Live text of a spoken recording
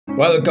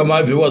Welcome,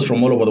 my viewers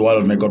from all over the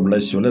world. May God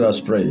bless you. Let us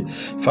pray.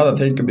 Father,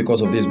 thank you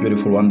because of this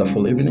beautiful,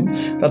 wonderful evening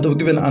that you've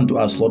given unto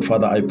us, Lord.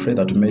 Father, I pray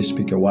that you may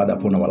speak a word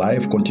upon our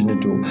life. Continue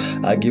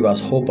to give us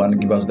hope and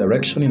give us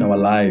direction in our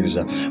lives.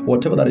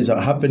 Whatever that is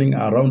happening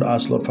around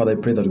us, Lord, Father, I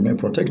pray that you may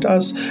protect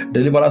us,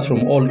 deliver us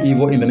from all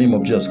evil in the name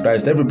of Jesus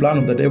Christ. Every plan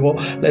of the devil,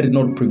 let it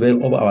not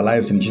prevail over our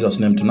lives in Jesus'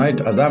 name.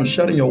 Tonight, as I'm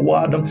sharing your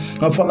word,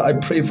 Father, I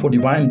pray for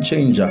divine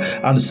change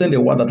and send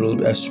a word that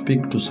will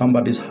speak to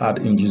somebody's heart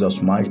in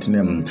Jesus' mighty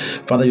name.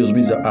 Father, use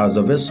me as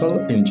a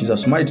vessel in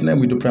Jesus' mighty name.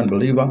 We do pray and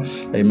believe.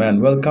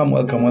 Amen. Welcome,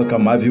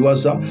 my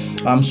viewers.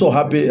 I'm so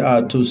happy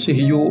to see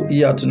you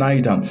here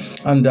tonight,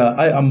 and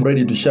I am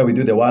ready to share with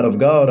you the word of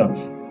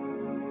God.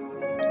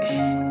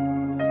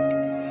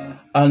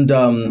 And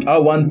I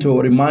want to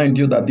remind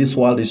you that this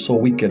world is so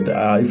wicked.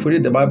 If we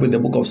read the Bible in the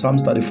book of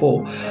Psalms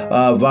 34,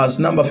 verse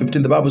number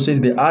 15, the Bible says,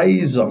 "The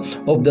eyes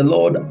of the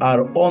Lord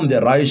are on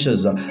the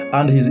righteous,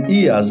 and his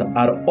ears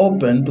are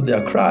open to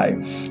their cry."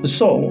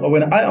 So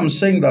when I am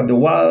saying that the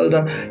world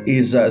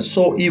is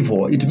so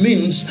evil, it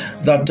means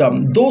that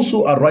those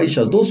who are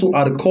righteous, those who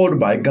are called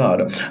by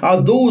God,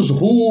 are those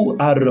who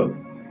are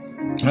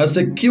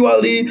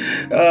securely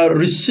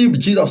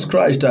received Jesus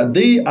Christ.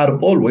 They are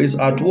always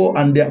at war,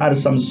 and there are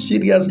some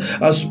serious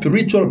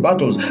spiritual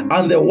battles,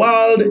 and the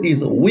world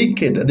is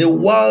wicked. The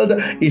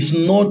world is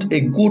not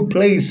a good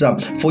place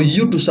for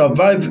you to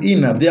survive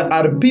in. There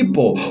are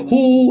people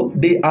who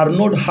they are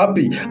not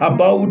happy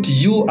about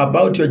you,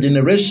 about your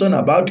generation,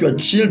 about your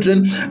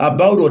children,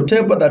 about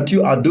whatever that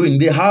you are doing.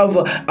 They have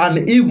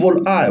an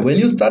evil eye. When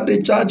you start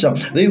a church,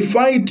 they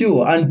fight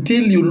you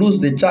until you lose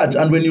the church,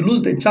 and when you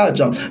lose the church,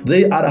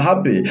 they are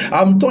happy.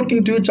 I'm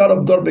talking to you, child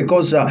of God,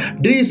 because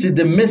this is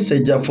the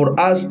message for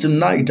us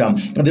tonight.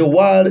 The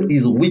world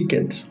is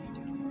wicked.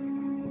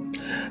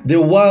 The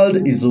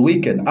world is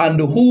wicked. And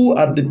who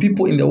are the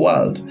people in the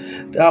world?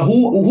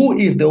 Who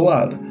is the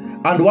world?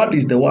 And what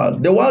is the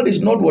world? The world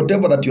is not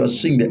whatever that you are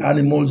seeing, the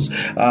animals,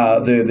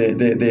 the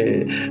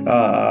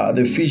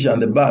fish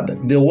and the bird.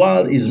 The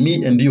world is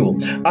me and you.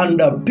 And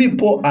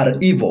people are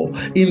evil.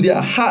 In their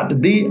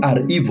heart, they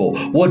are evil.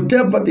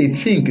 Whatever they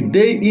think,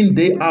 day in,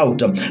 day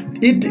out,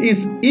 it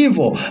is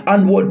evil.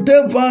 And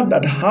whatever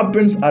that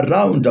happens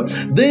around,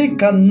 they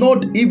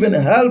cannot even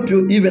help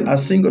you even a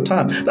single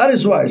time. That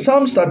is why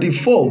Psalms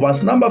 34,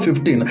 verse number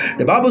 15,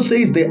 the Bible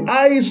says, "The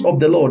eyes of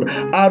the Lord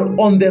are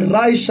on the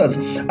righteous,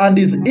 and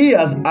his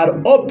ears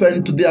are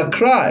open to their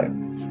cry."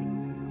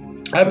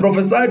 I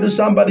prophesy to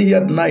somebody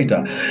here tonight.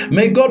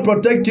 May God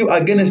protect you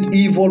against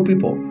evil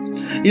people.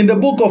 In the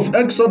book of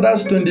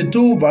Exodus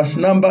 22, verse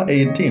number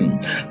 18,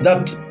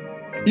 that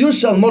you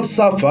shall not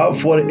suffer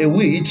for a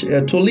witch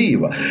to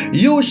live.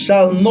 You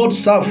shall not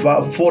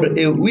suffer for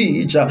a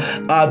witch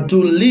to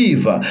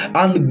live.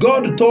 And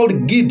God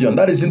told Gideon,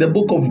 that is in the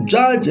book of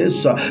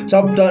Judges,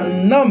 chapter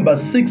number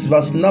 6,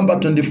 verse number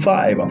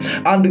 25.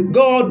 And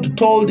God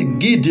told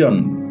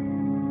Gideon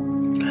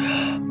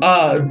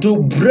to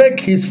break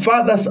his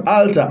father's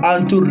altar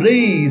and to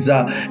raise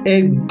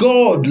a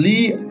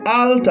godly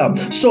altar.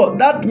 So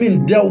that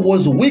means there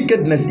was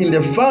wickedness in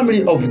the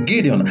family of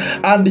Gideon.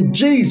 And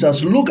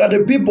Jesus looked at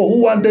the people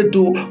who wanted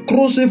to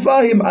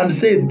crucify him and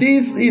say,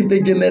 "This is the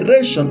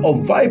generation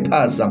of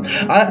vipers."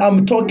 I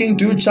am talking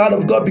to you, child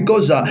of God,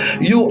 because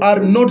you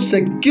are not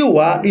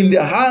secure in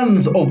the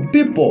hands of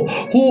people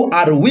who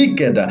are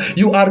wicked.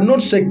 You are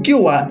not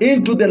secure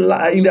in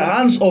the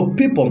hands of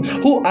people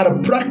who are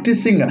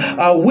practicing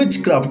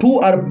witchcraft, who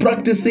are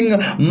practicing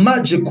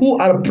magic, who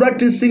are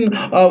practicing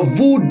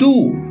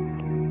voodoo.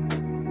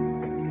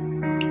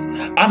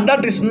 And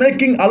that is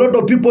making a lot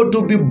of people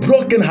to be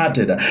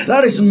brokenhearted.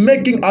 That is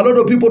making a lot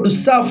of people to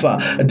suffer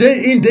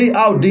day in, day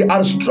out. They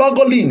are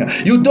struggling.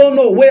 You don't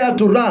know where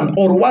to run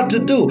or what to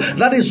do.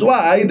 That is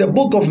why the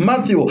book of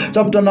Matthew,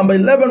 chapter number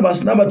 11,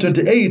 verse number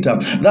 28,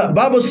 the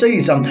Bible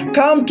says,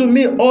 "Come to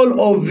me, all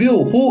of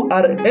you who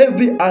are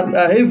heavy and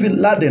heavy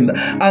laden,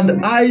 and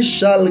I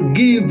shall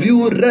give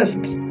you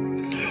rest."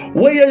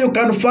 Where you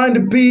can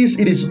find peace,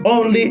 it is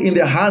only in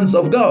the hands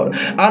of God.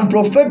 And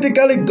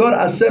prophetically, God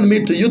has sent me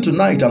to you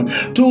tonight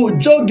to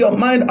jog your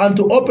mind and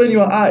to open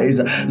your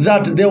eyes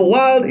that the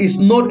world is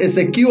not a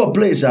secure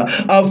place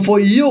for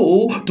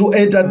you to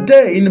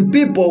entertain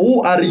people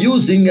who are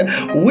using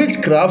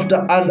witchcraft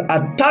and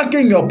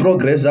attacking your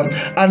progress,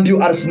 and you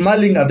are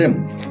smiling at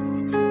them.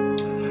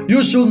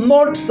 You should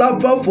not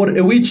suffer for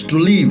a witch to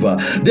live.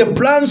 The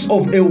plans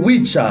of a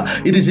witch,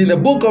 it is in the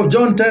book of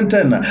John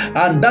 10:10,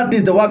 and that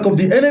is the work of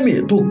the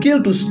enemy, to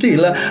kill, to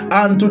steal,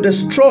 and to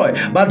destroy.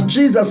 But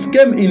Jesus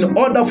came in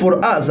order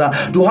for us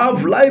to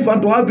have life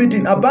and to have it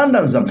in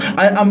abundance.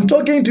 I am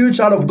talking to you,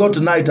 child of God,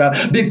 tonight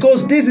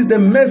because this is the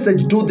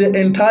message to the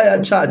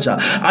entire church.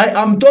 I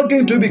am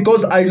talking to you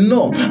because I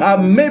know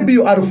maybe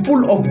you are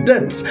full of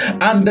debts,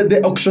 and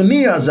the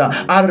auctioneers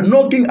are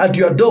knocking at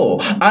your door,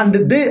 and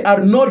they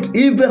are not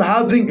even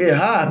having a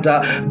heart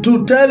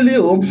to tell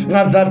you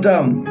that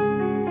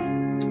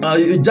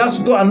you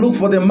just go and look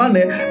for the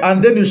money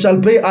and then you shall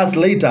pay us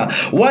later.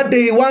 What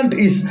they want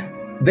is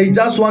They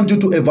just want you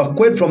to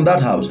evacuate from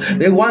that house.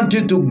 They want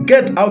you to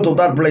get out of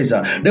that place.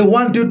 They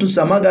want you to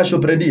Samaga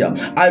Shopredia.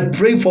 I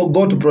pray for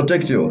God to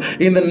protect you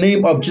in the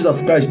name of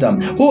Jesus Christ.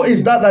 Who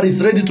is that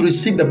is ready to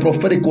receive the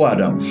prophetic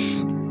word?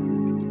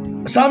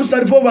 Psalms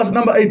 34 verse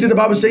number 18, the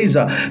Bible says,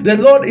 the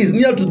Lord is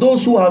near to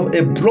those who have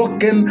a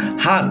broken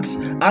heart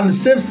and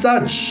save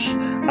such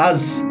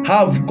as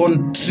have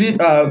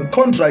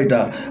contrite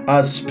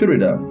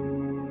spirit.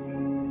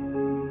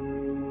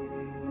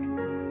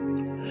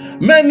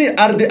 Many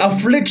are the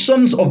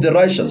afflictions of the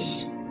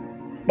righteous,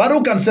 but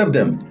who can save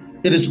them?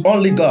 It is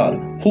only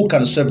God who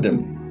can save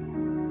them.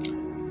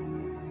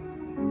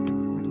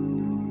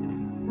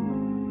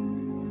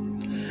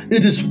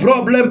 It is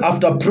problem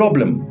after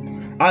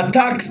problem,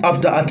 attacks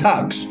after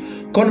attacks,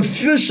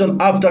 confusion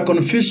after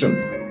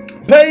confusion,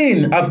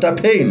 pain after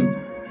pain.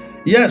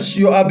 Yes,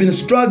 you have been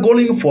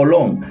struggling for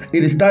long.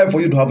 It is time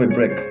for you to have a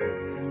break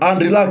and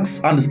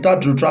relax and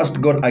start to trust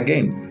God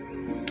again.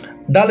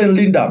 Darling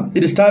Linda,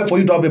 it is time for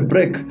you to have a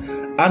break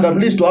and at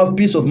least to have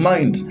peace of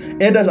mind.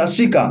 Edas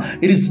Ashika,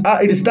 it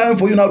is time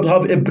for you now to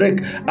have a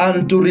break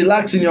and to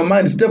relax in your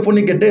mind.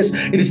 Stephanie Gedes,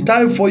 it is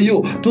time for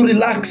you to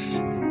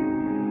relax.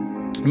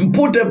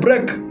 Put a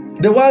break.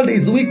 The world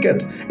is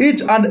wicked.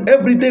 Each and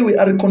every day we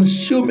are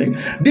consuming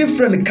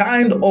different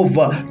kind of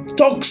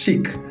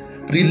toxic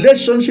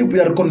relationship.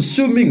 We are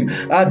consuming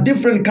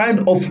different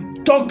kind of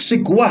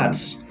toxic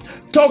words,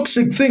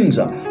 toxic things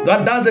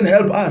that doesn't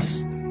help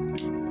us.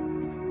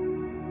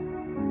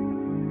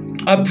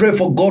 I pray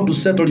for God to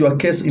settle your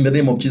case in the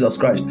name of Jesus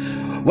Christ.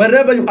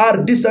 Wherever you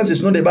are, distance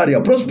is not a barrier.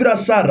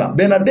 Prosperous Sarah,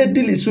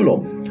 Benedetti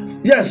Lisulo.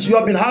 Yes, you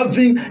have been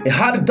having a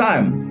hard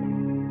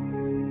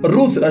time.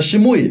 Ruth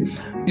Shimui,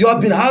 you have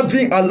been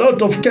having a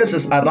lot of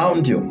cases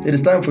around you. It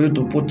is time for you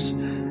to put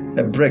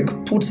a break,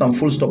 put some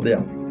full stop there,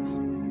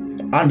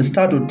 and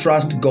start to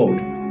trust God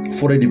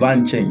for a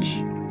divine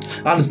change,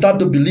 and start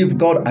to believe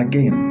God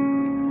again.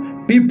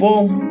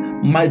 People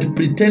might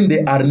pretend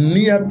they are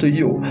near to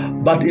you,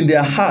 but in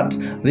their heart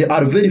they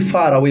are very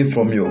far away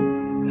from you.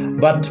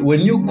 But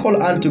when you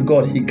call unto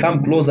God, He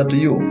comes closer to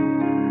you,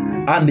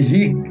 and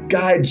He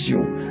guides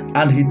you,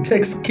 and He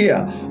takes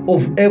care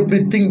of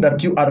everything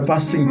that you are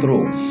passing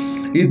through.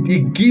 He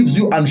gives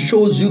you and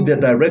shows you the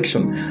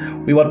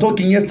direction. We were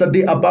talking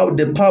yesterday about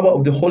the power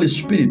of the Holy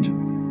Spirit.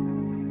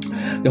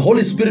 The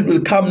Holy Spirit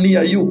will come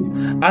near you,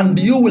 and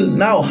you will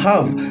now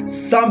have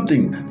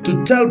something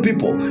to tell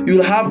people. You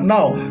will have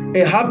now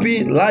a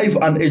happy life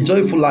and a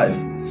joyful life.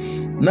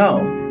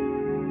 Now,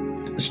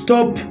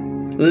 stop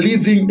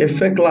living a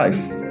fake life.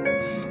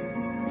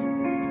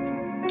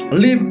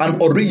 Live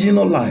an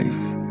original life.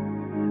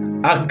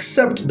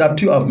 Accept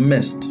that you have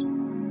messed.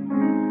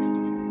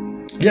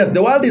 Yes,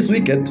 the world is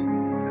wicked,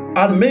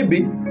 and maybe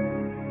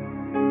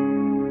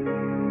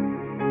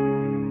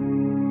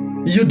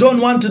you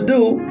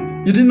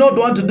did not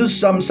want to do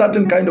some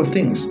certain kind of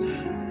things.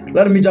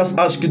 Let me just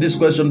ask you this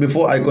question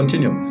before I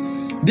continue.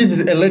 This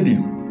is a lady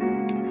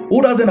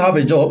who doesn't have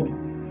a job,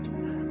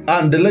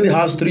 and the lady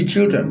has 3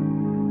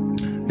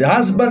 children. The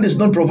husband is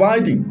not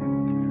providing,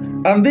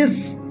 and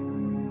this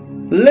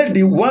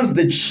lady wants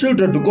the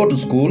children to go to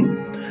school.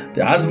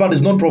 The husband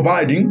is not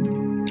providing.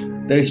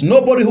 There is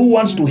nobody who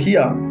wants to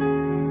hear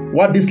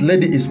what this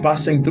lady is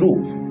passing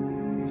through.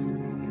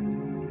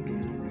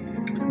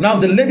 Now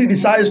the lady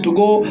decides to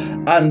go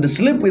and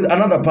sleep with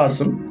another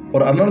person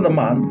or another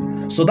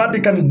man so that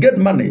he can get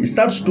money. He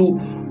starts to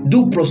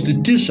do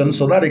prostitution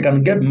so that he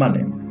can get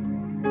money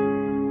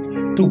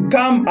to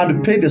come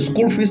and pay the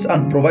school fees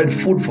and provide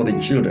food for the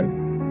children.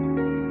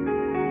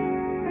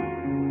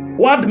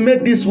 What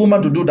made this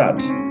woman to do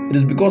that? It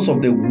is because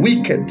of the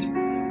wickedness.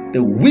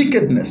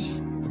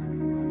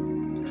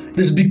 It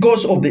is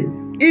because of the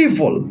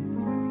evil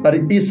that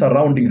is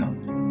surrounding her.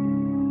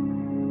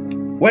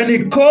 When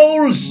he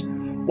calls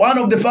one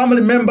of the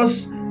family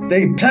members,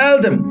 they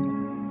tell them,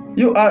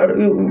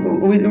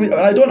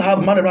 I don't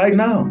have money right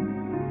now.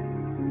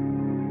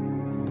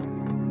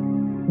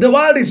 The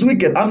world is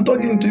wicked. I'm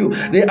talking to you.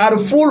 They are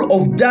full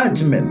of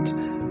judgment.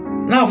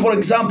 Now, for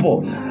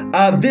example,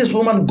 this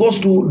woman goes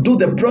to do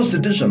the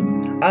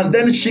prostitution, and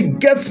then she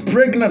gets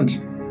pregnant.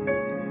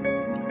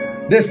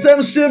 The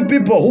same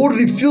people who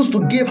refuse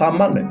to give her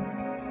money,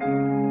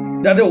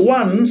 they are the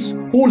ones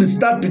who will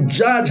start to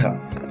judge her,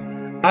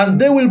 and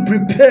they will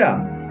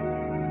prepare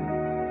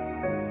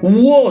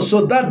war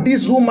so that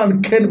this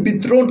woman can be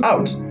thrown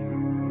out.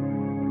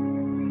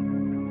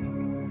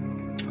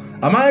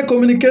 Am I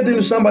communicating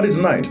to somebody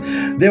tonight?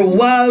 The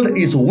world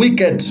is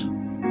wicked.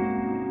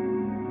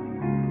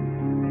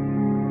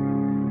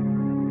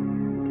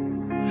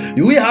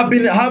 We have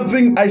been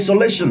having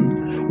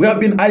isolation. We have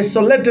been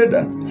isolated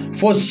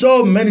for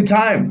so many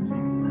times.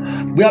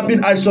 We have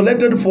been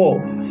isolated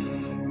for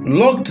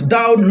locked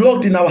down,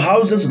 locked in our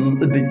houses.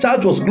 The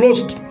church was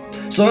closed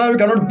so that we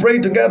cannot pray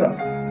together.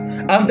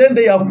 And then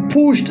they have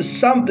pushed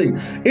something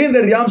in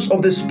the realms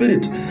of the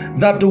spirit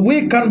that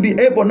we can be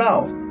able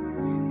now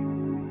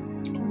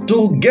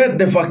to get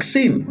the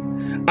vaccine.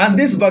 And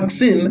this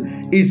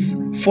vaccine is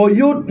for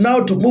you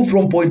now to move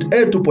from point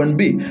A to point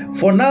B.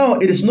 For now,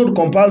 it is not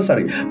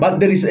compulsory, but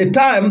there is a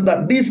time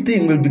that this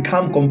thing will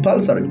become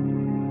compulsory.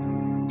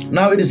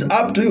 Now it is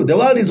up to you. The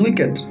world is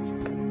wicked.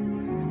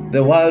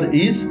 The world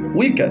is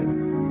wicked.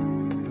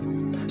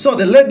 So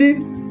the lady,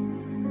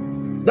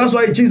 that's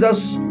why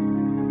Jesus,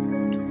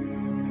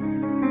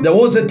 there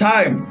was a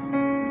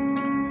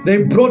time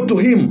they brought to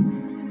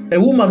him a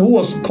woman who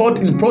was caught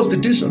in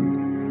prostitution.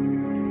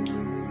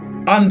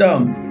 And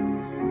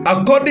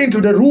according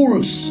to the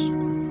rules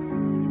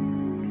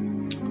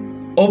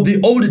of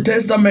the Old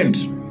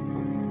Testament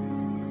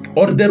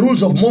or the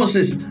rules of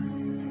Moses,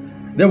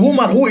 the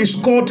woman who is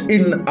caught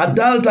in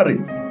adultery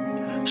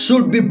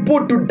should be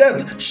put to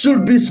death,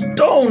 should be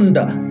stoned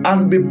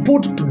and be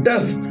put to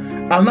death.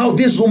 And now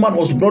this woman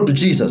was brought to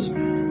Jesus.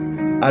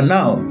 And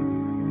now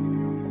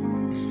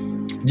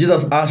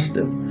Jesus asked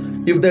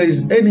them, if there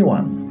is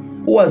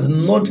anyone who has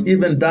not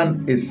even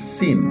done a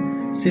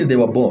sin since they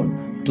were born,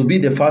 to be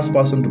the first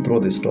person to throw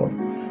the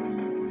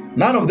stone.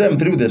 None of them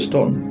threw the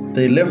stone.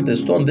 They left the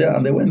stone there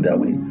and they went their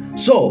way.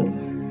 So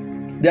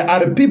there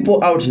are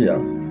people out here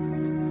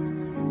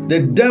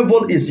the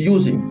devil is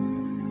using.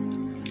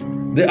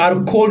 They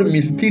are called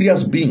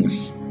mysterious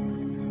beings.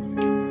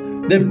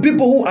 The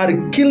people who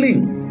are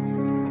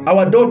killing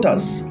our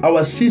daughters,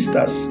 our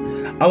sisters,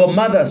 our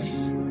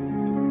mothers,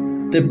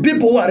 the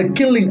people who are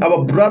killing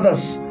our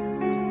brothers,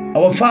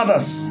 our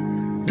fathers,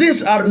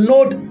 these are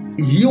not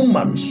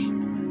humans.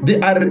 They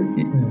are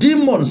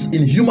demons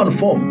in human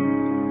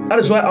form. That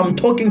is why I'm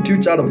talking to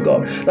you, child of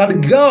God,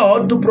 that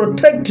God, to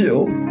protect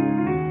you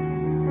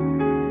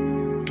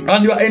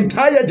and your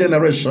entire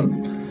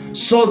generation,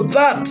 so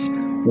that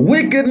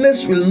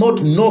wickedness will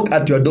not knock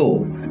at your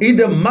door, in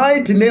the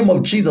mighty name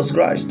of Jesus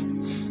Christ.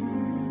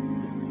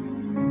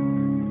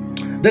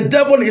 The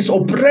devil is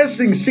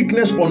oppressing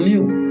sickness on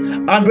you,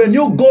 and when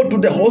you go to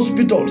the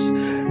hospitals,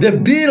 the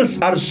bills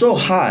are so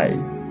high.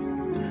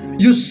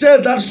 You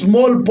sell that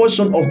small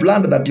portion of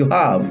land that you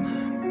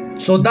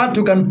have so that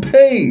you can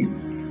pay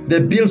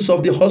the bills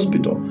of the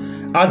hospital.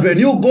 And when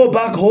you go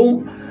back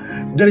home,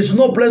 there is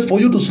no place for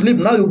you to sleep.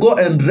 Now you go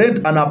and rent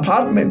an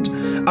apartment.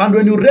 And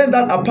when you rent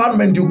that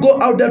apartment, you go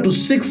out there to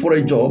seek for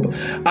a job.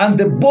 And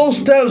the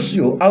boss tells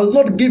you, I will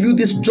not give you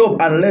this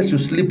job unless you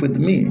sleep with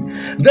me.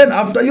 Then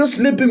after you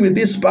sleeping with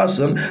this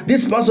person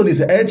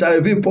is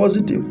HIV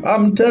positive.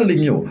 I'm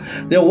telling you,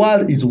 the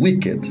world is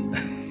wicked.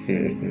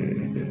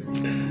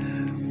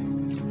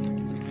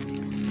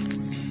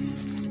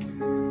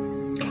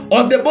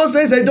 Or the boss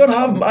says, I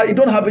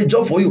don't have a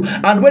job for you.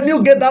 And when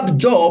you get that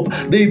job,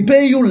 they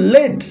pay you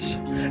late.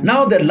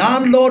 Now the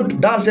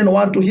landlord doesn't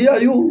want to hear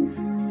you.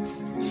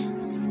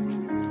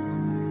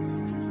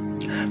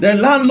 The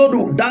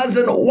landlord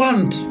doesn't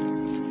want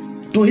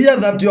to hear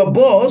that your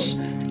boss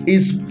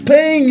is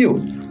paying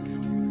you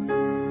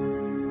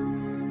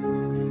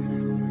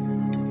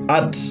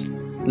at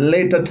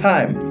later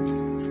time.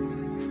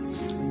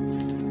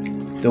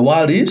 The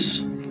world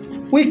is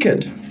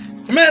wicked.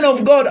 Men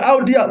of God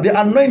out there, the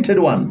anointed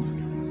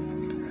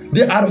one,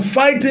 they are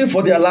fighting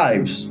for their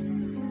lives.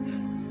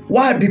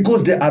 Why?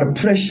 Because they are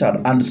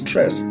pressured and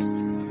stressed.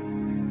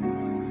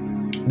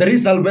 There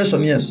is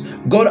salvation, yes.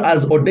 God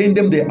has ordained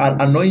them, they are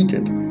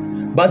anointed.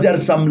 But there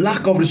is some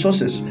lack of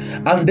resources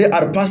and they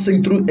are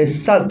passing through a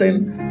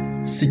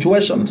certain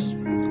situations.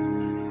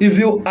 If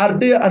you are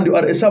there and you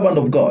are a servant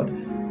of God,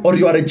 or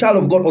you are a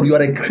child of God, or you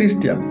are a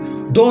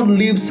Christian, don't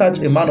leave such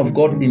a man of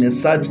God in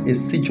such a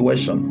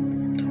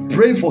situation.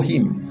 Pray for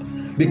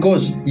him,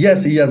 because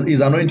yes, he's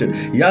anointed.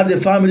 He has a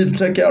family to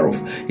take care of.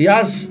 He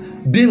has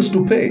bills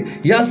to pay.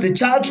 He has the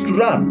church to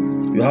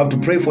run. You have to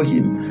pray for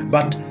him.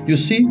 But you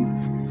see,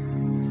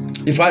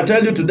 if I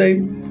tell you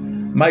today,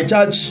 my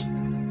church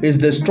is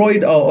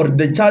destroyed, or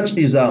the church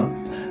is, they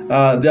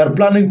are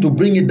planning to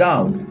bring it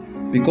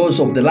down because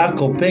of the lack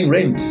of paying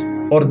rent,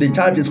 or the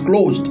church is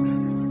closed.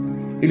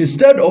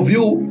 Instead of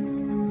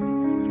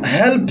you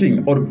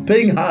helping or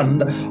paying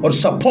hand or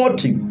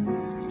supporting,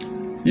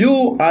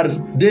 you are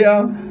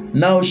there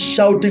now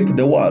shouting to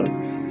the world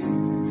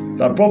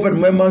that Prophet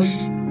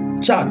Muhammad's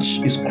church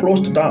is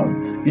closed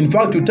down. In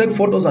fact, you take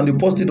photos and you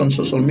post it on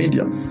social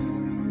media.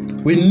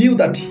 We knew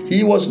that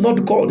he was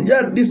not called.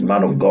 Yet this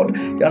man of God,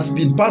 he has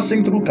been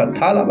passing through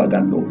Katala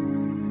Bagando.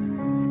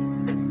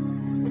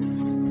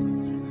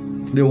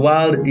 The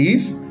world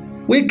is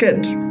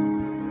wicked.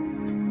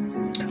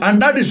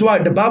 And that is why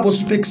the Bible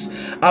speaks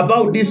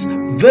about this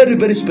very,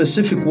 very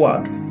specific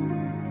word.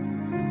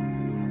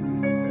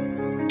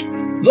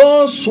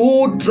 Those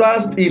who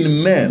trust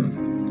in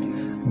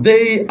men,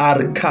 they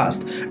are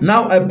cast.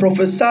 Now I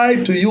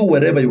prophesy to you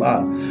wherever you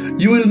are.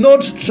 You will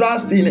not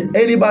trust in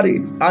anybody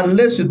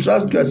unless you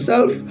trust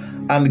yourself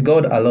and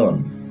God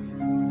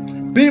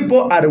alone.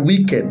 People are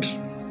wicked.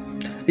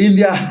 In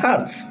their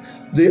hearts,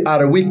 they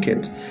are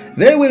wicked.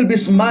 They will be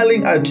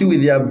smiling at you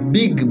with their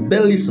big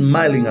belly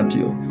smiling at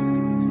you.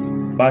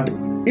 But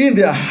in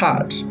their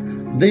heart,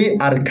 they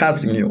are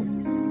cursing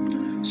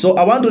you. So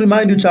I want to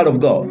remind you, child of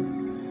God,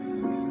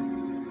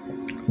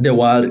 the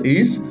world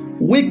is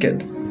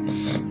wicked.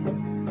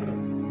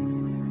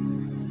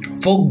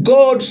 For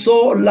God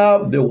so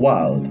loved the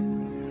world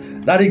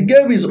that he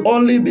gave his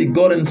only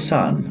begotten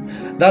Son,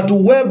 that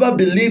whoever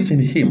believes in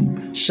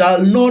him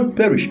shall not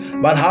perish,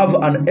 but have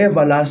an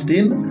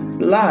everlasting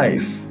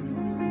life.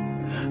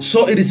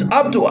 So it is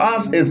up to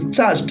us as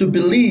church to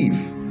believe.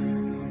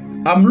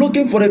 I'm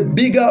looking for a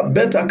bigger,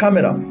 better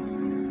camera,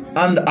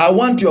 and I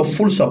want your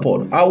full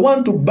support. I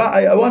want to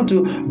buy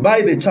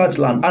the church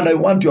land, and I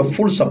want your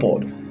full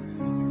support.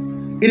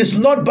 It is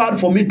not bad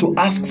for me to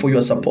ask for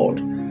your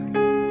support.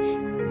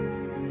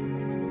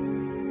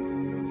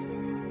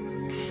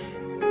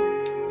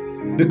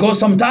 Because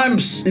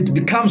sometimes it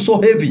becomes so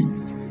heavy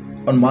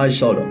on my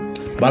shoulder.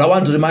 But I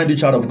want to remind you,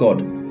 child of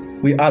God,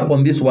 we are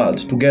on this world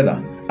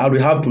together, and we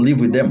have to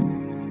live with them.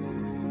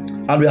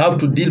 And we have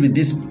to deal with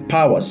these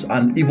powers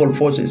and evil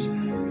forces.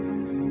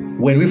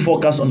 When we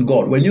focus on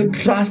God, when you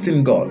trust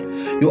in God,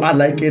 you are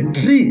like a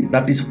tree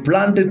that is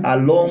planted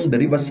along the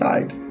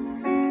riverside.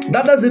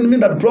 That doesn't mean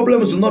that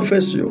problems will not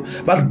face you,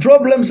 but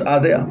problems are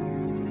there.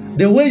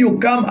 The way you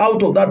come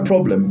out of that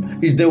problem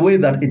is the way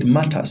that it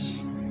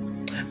matters.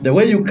 The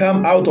way you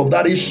come out of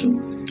that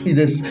issue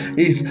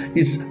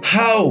is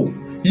how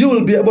you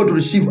will be able to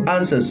receive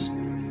answers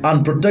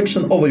and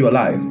protection over your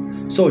life.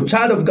 So,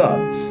 child of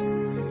God,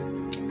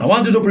 I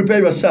want you to prepare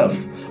yourself,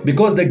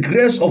 because the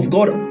grace of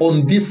God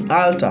on this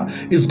altar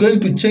is going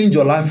to change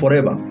your life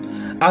forever.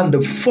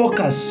 And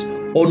focus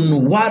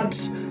on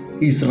what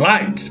is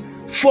right.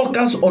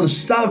 Focus on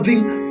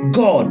serving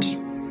God.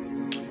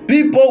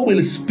 People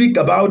will speak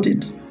about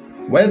it,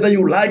 whether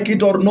you like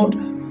it or not,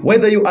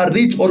 whether you are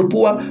rich or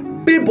poor.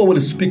 People will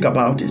speak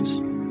about it.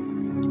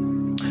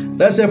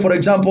 Let's say, for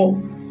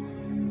example,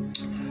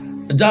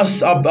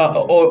 just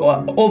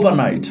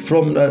overnight,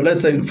 from let's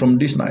say from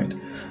this night,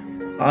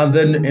 and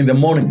then in the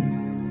morning,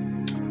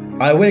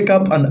 I wake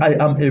up and I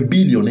am a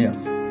billionaire.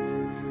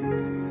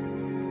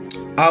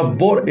 I've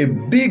bought a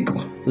big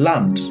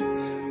land,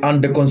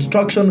 and the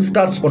construction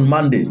starts on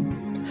Monday.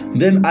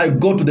 Then I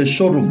go to the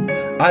showroom.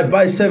 I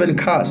buy 7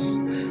 cars.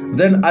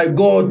 Then I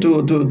go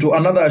to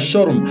another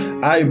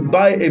showroom. I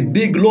buy a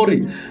big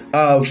lorry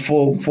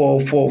for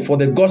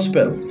the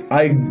gospel.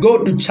 I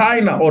go to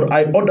China, or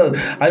I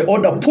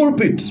order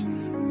pulpit,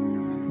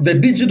 the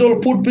digital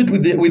pulpit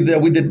with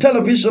the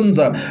televisions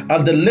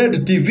and the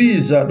LED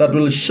TVs that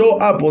will show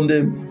up on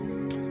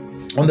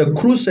the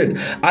crusade.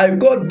 I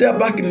go there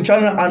back in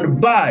China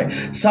and buy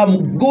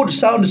some good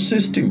sound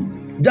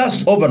system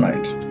just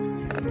overnight.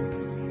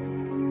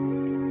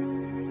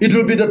 It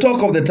will be the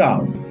talk of the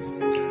town.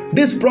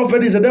 This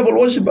prophet is a devil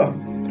worshipper.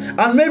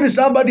 And maybe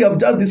somebody have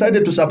just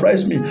decided to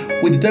surprise me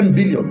with 10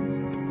 billion.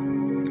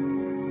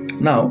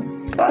 Now,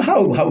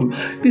 how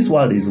this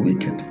world is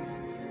wicked.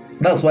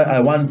 That's why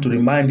I want to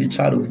remind you,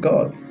 child of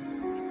God.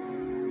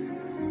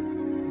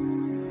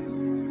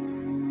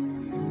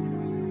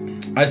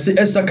 I see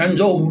Esther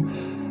Kanjo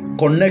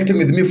connecting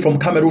with me from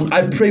Cameroon.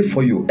 I pray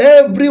for you.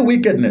 Every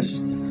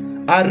wickedness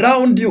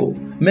around you,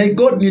 may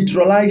God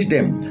neutralize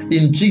them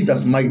in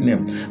Jesus' mighty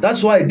name.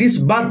 That's why this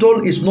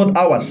battle is not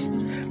ours.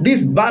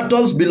 This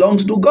battle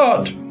belongs to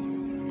God.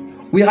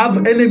 We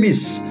have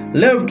enemies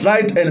left,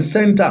 right, and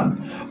center.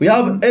 We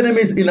have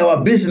enemies in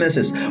our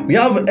businesses. We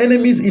have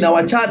enemies in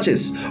our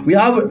churches. We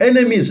have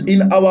enemies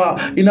in our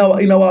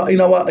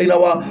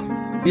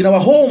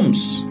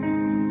homes.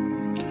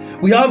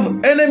 We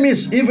have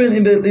enemies even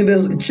in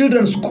the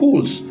children's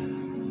schools.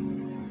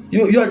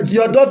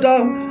 Your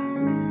daughter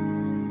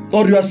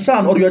or your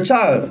son or your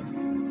child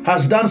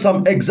has done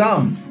some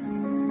exam.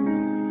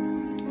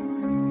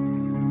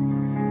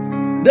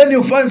 Then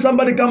you find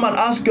somebody come and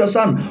ask your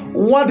son,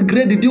 what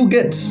grade did you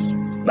get?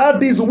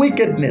 That is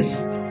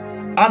wickedness.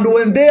 And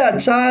when their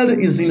child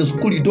is in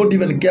school, you don't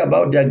even care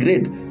about their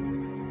grade.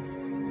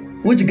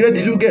 Which grade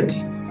did you get?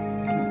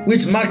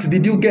 Which marks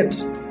did you get?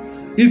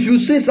 If you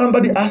see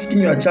somebody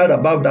asking your child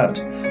about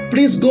that,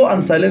 please go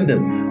and silence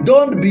them.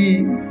 Don't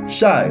be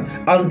shy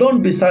and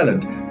don't be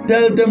silent.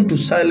 Tell them to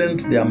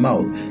silence their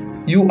mouth.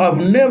 You have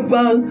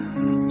never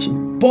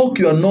poked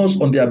your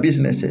nose on their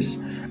businesses,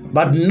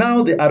 but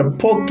now they are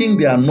poking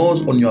their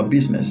nose on your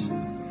business.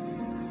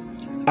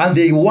 And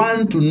they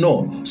want to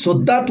know. So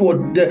that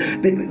what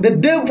the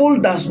devil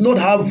does not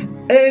have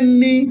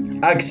any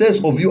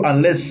access of you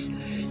unless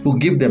you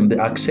give them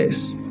the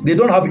access. They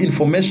don't have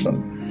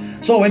information.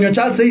 So when your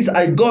child says,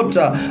 I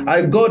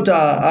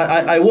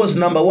was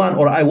number 1,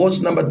 or I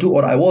was number 2,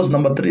 or I was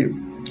number 3,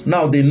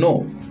 now they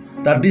know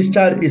that this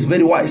child is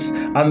very wise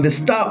and the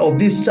star of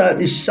this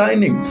child is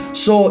shining.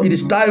 So it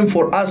is time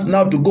for us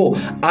now to go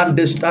and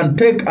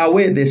take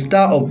away the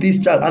star of this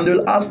child. And they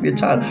will ask the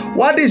child,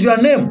 what is your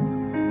name?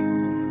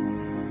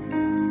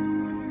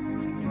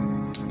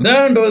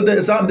 Then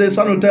the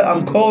son will tell, I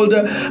am called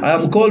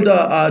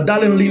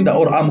Darlene Linda,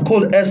 or I'm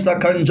called Esther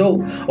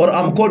Kanjo, or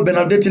I'm called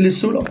Benedette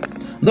Lisulo.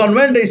 Then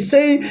when they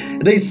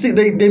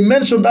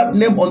mention that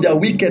name on their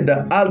wicked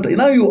altar,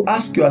 now you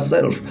ask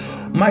yourself,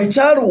 my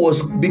child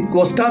was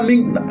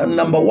coming between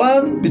number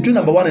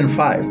 1 and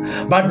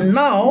 5, but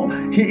now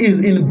he is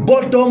in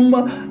bottom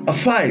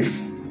 5.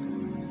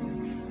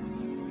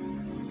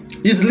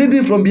 He's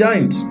leading from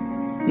behind.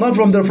 not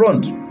from the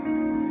front.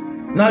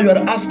 Now you are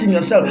asking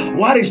yourself,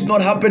 what is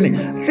not happening?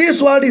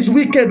 This world is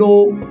wicked,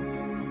 oh.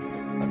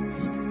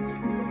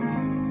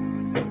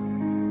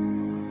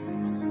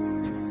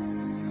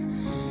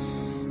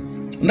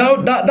 Now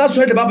that's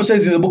why the Bible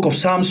says in the book of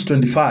Psalms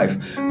 25,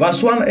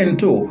 verse 1 and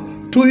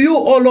 2, to you,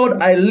 O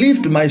Lord, I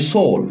lift my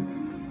soul.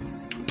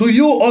 To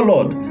you, O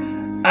Lord,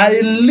 I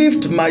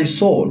lift my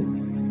soul.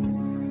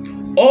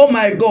 Oh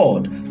my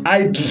God,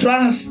 I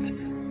trust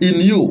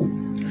in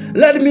you.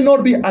 Let me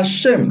not be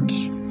ashamed.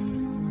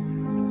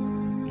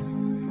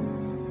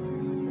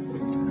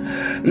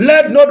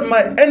 Let not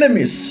my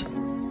enemies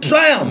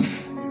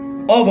triumph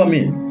over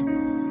me.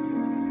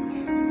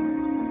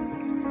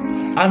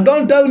 And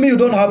don't tell me you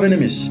don't have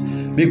enemies,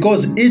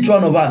 because each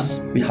one of us,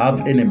 we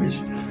have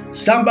enemies.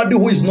 Somebody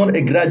who is not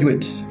a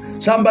graduate,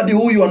 somebody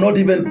who you are not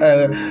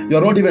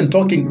even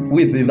talking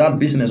with in that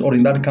business or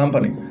in that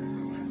company,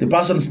 the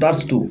person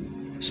starts to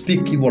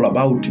speak evil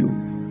about you,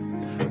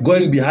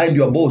 going behind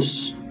your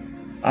boss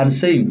and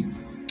saying,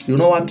 you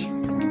know what,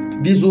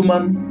 this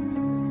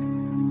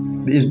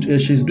woman,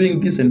 she's doing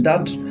this and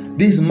that,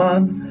 this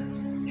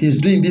man, he's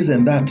doing this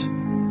and that,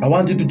 I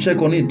want you to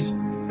check on it.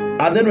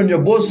 And then when your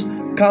boss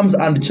comes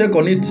and check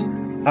on it,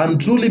 and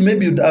truly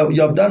maybe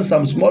you have done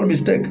some small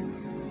mistake,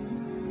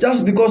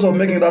 just because of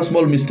making that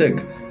small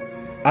mistake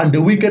and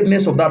the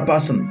wickedness of that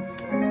person,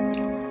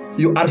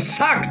 you are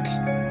sacked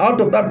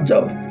out of that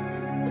job.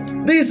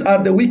 These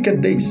are the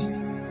wicked days,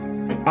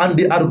 and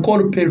they are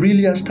called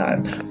perilous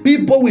time.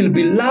 People will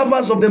be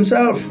lovers of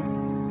themselves.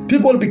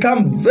 People will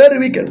become very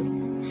wicked.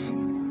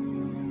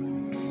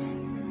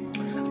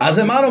 As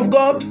a man of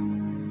God,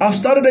 I've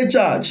started a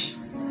church,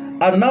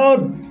 and now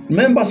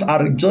members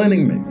are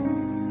joining me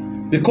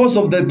because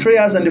of the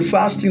prayers and the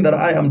fasting that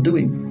I am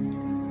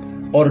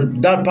doing, or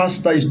that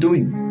pastor is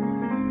doing.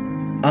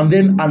 And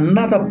then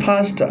another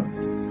pastor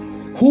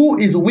who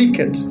is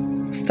wicked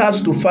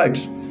starts to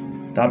fight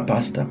that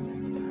pastor.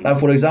 Like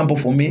for example,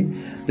 for me,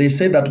 they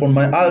say that on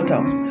my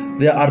altar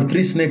there are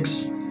 3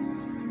 snakes.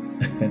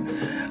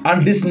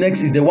 And this snake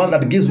is the one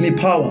that gives me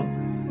power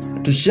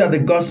to share the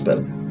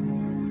gospel.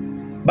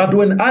 But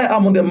when I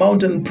am on the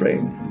mountain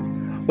praying,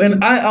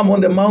 when I am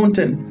on the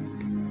mountain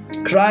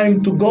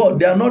crying to God,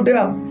 they are not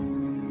there.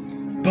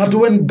 But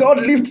when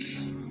God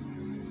lifts,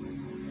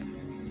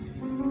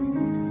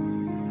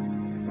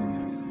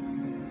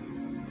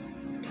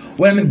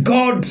 when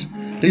God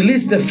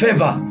releases the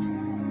favor,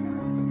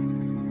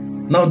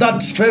 now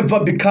that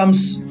favor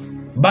becomes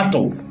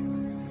battle.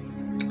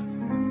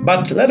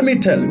 But let me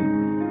tell you,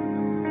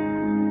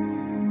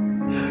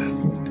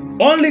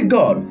 only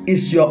God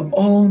is your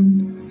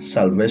own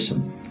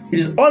salvation. It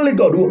is only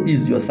God who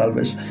is your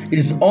salvation. It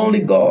is only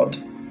God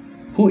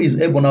who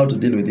is able now to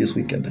deal with this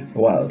wicked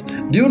world.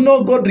 Do you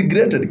know God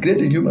regretted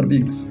creating human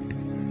beings?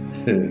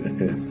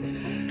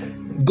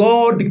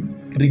 God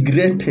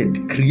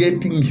regretted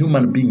creating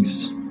human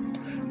beings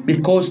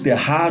because the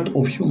heart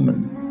of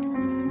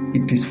human,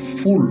 it is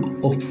full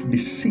of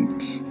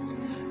deceit.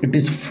 It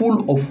is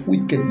full of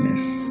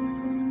wickedness.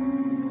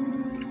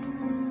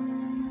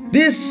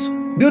 This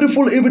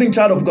beautiful evening,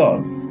 child of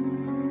God,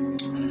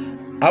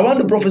 I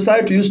want to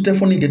prophesy to you,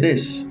 Stephanie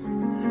Gedes,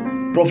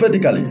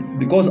 prophetically,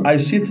 because I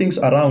see things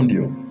around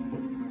you.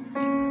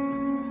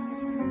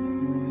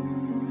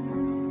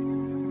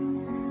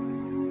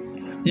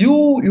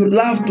 You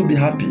love to be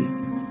happy.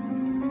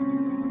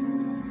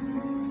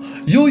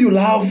 You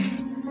love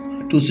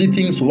to see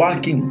things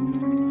working.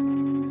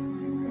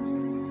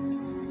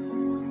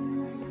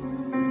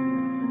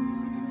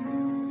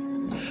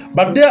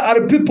 But there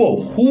are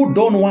people who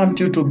don't want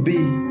you to be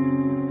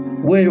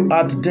where you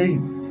are today.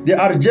 They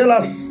are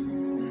jealous.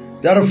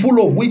 They are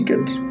full of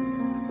wicked.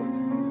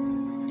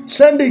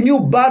 Sending you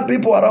bad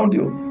people around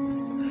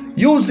you.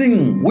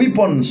 Using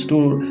weapons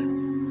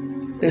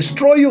to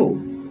destroy you.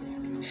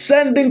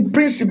 Sending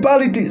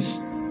principalities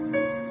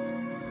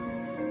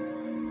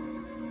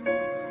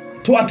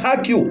to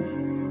attack you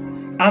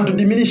and to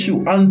diminish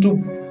you and to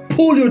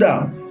pull you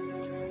down.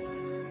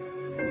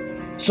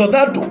 So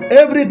that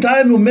every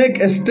time you make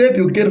a step,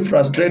 you get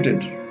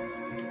frustrated.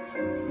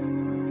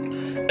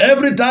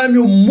 Every time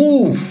you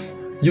move,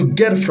 you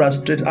get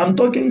frustrated. I'm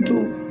talking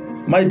to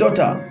my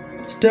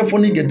daughter,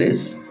 Stephanie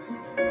Gedes.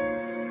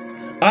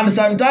 And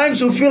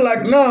sometimes you feel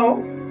like,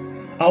 now,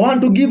 I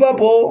want to give up.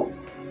 Oh,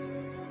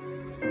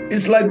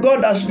 it's like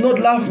God does not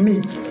love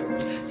me.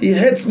 He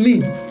hates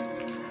me.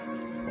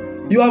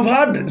 You have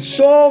had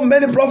so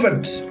many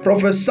prophets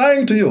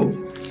prophesying to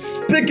you,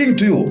 speaking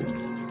to you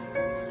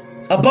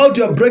about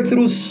your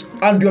breakthroughs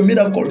and your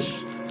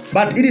miracles,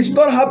 but it is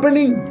not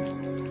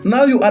happening.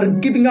 Now you are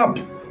giving up.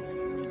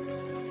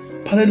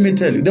 But let me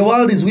tell you, the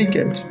world is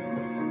wicked.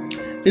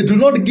 It will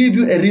not give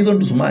you a reason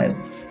to smile.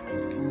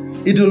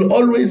 It will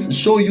always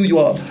show you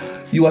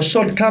your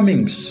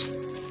shortcomings.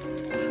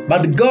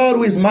 But God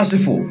who is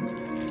merciful,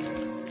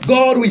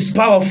 God who is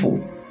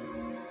powerful,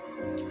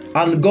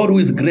 and God who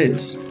is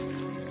great,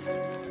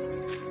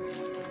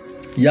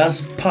 He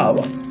has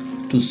power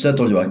to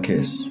settle your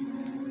case.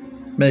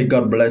 May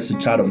God bless you,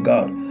 child of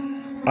God,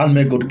 and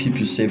may God keep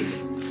you safe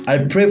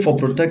I pray for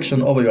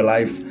protection over your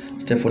life,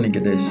 Stephanie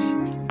Gedes.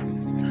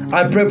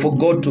 I pray for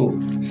God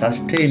to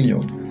sustain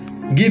you,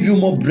 give you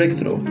more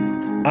breakthrough,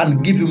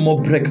 and give you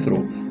more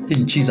breakthrough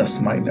in Jesus'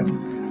 mighty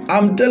name.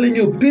 I'm telling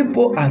you,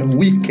 people are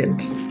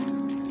wicked.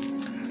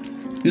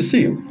 You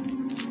see,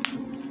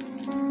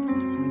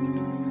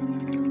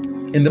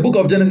 in the book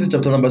of Genesis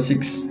chapter number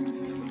 6,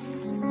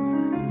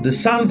 the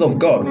sons of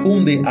God,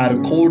 whom they are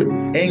called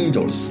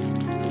angels,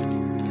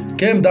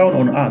 came down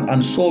on earth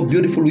and saw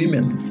beautiful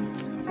women,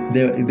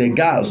 the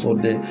girls or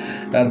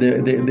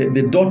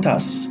the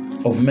daughters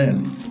of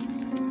men,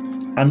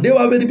 and they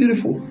were very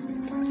beautiful,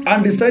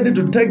 and decided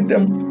to take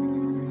them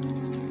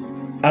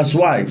as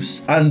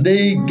wives, and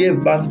they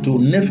gave birth to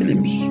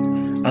Nephilims.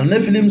 And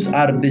Nephilims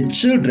are the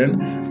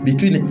children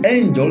between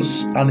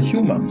angels and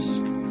humans,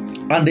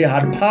 and they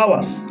had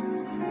powers.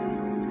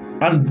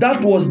 And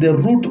that was the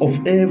root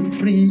of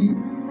every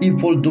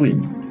evil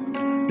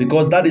doing,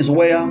 because that is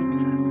where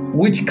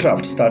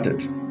witchcraft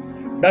started.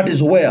 That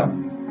is where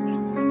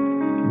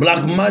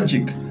black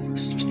magic,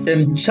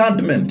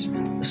 enchantment,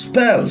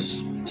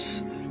 spells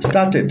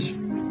started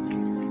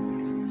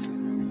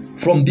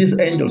from these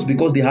angels,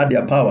 because they had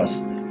their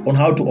powers on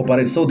how to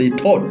operate. So they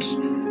taught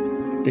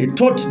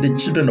the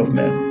children of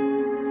men.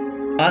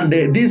 And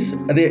there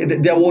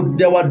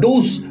were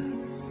those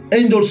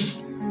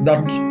angels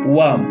that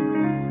were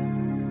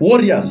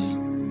warriors.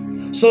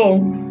 So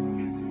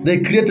they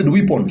created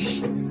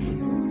weapons.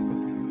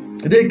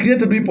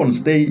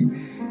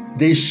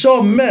 They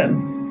show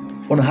men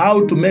on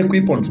how to make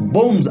weapons,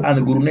 bombs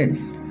and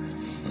grenades.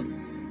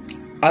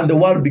 And the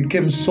world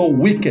became so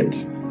wicked.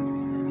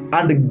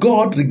 And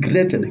God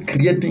regretted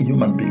creating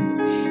human beings.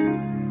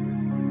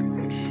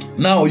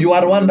 Now you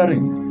are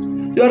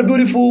wondering, you are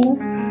beautiful,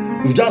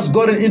 you've just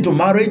gotten into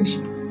marriage,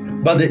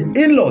 but the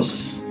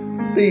in-laws,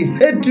 they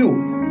hate you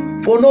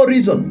for no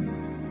reason.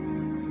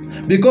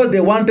 Because they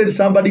wanted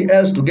somebody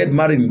else to get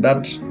married in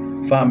that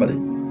family,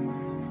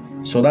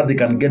 so that they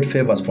can get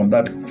favors from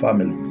that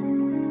family.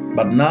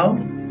 But now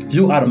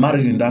you are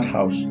married in that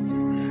house.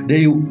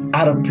 They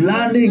are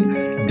planning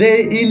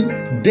day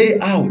in, day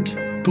out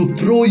to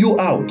throw you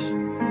out.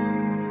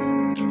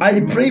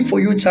 I pray for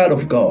you, child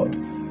of God.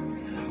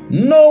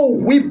 No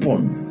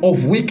weapon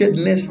of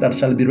wickedness that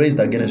shall be raised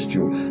against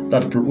you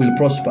that will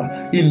prosper,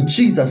 in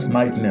Jesus'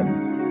 mighty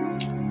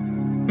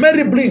name.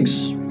 Mary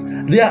blinks.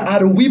 There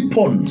are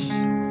weapons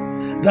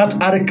that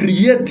are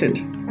created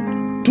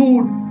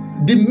to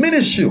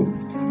diminish you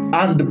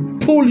and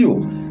pull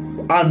you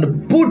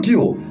and put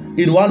you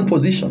in one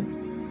position.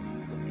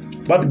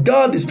 But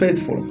God is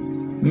faithful.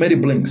 Mary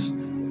blinks.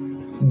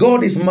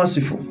 God is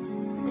merciful,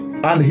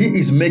 and He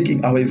is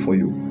making a way for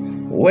you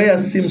where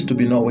seems to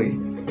be no way,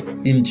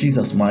 in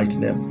Jesus' mighty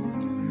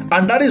name.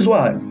 And that is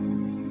why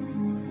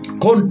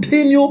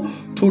continue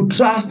to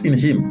trust in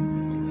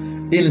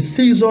Him in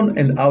season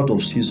and out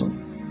of season.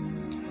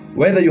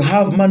 Whether you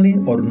have money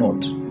or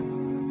not,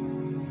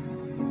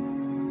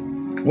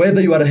 whether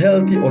you are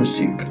healthy or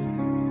sick,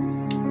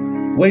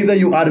 whether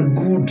you are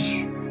good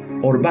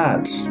or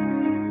bad,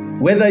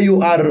 whether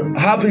you are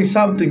having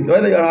something,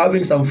 whether you are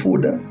having some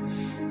food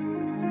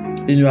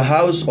in your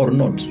house or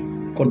not,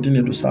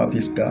 continue to serve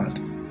this God.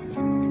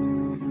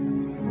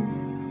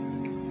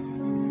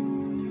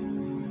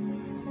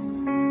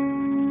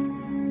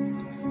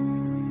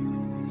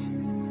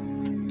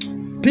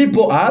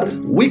 People are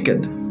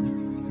wicked.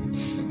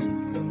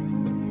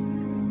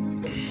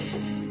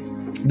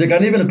 They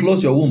can even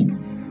close your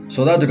womb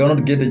so that you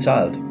cannot get a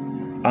child,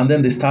 and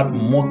then they start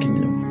mocking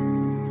you.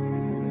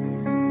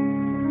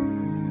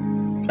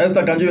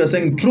 Esther Kanju, you are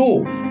saying,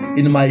 true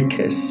in my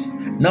case.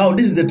 Now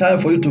this is the time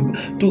for you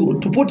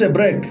to put a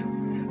break.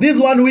 This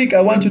 1 week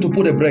I want you to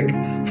put a break.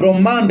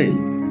 From Monday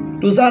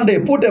to Sunday,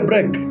 put a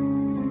break.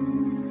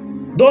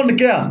 Don't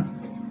care.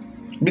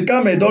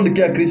 Become a don't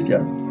care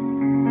Christian.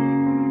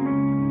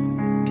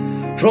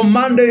 From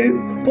Monday,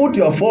 put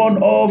your phone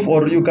off,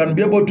 or you can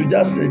be able to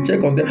just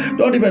check on them.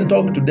 Don't even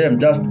talk to them,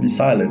 just be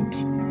silent.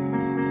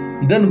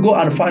 Then go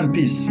and find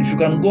peace. If you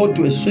can go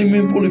to a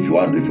swimming pool, if you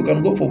want, if you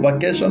can go for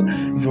vacation,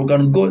 if you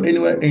can go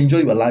anywhere, enjoy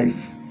your life.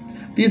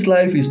 This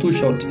life is too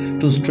short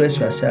to stress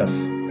yourself.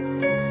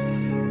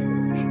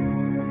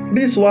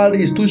 This world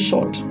is too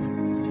short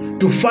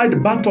to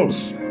fight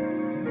battles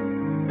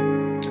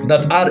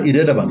that are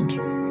irrelevant.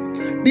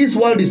 This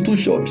world is too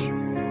short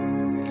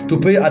to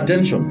pay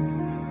attention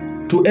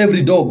to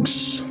every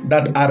dogs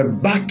that are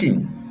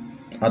barking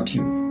at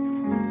you.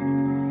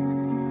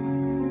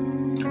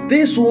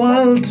 This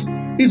world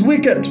is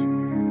wicked.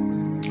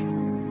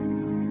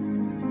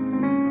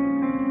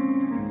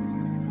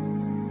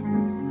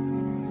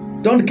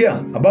 Don't care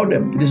about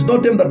them. It is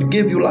not them that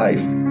gave you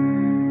life.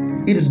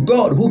 It is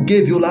God who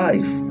gave you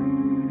life.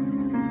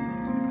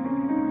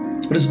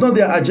 It is not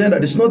their agenda.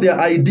 It is not their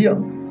idea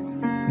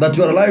that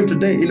you are alive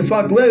today. In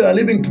fact, where you are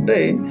living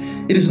today,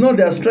 it is not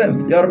their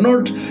strength. You are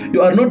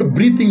not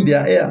breathing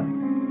their air.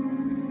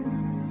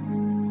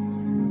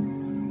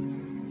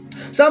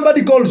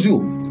 Somebody calls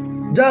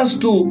you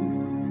just to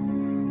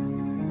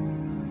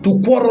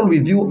quarrel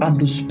with you and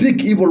to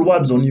speak evil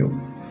words on you.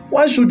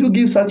 Why should you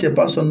give such a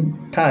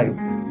person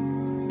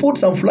time? Put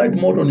some flight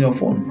mode on your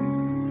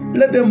phone.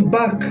 Let them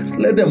back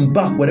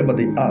wherever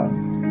they are.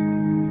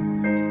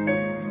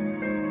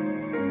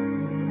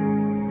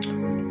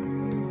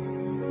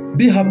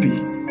 Be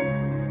happy.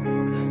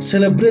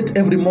 Celebrate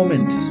every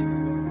moment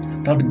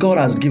that God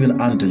has given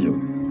unto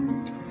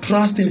you.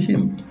 Trust in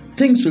Him.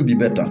 Things will be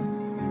better.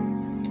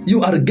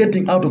 You are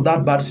getting out of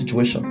that bad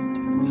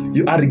situation.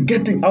 You are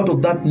getting out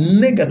of that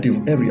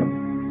negative area.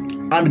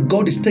 And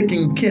God is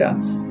taking care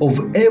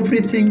of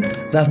everything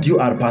that you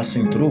are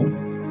passing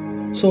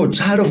through. So,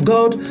 child of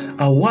God,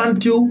 I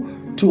want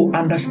you to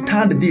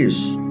understand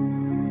this.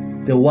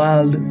 The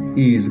world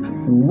is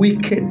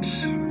wicked.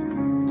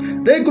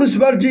 They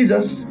crucified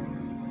Jesus.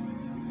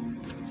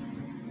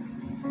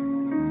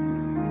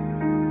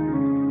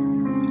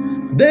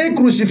 They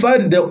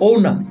crucified the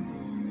owner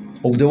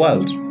of the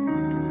world.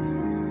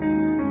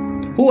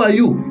 Who are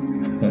you?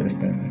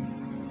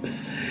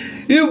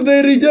 If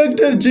they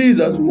rejected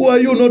Jesus, who are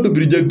you not to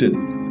be rejected?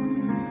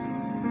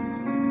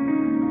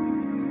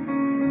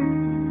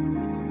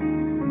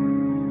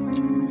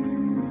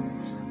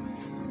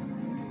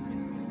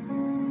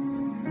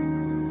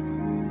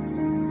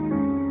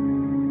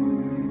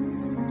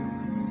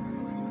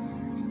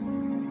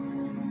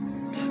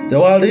 The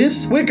world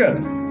is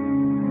wicked.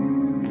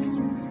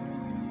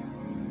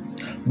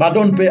 But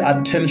don't pay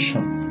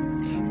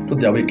attention to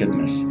their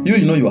wickedness.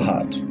 You know your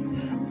heart.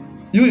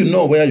 You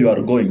know where you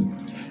are going.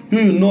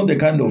 You know the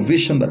kind of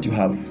vision that you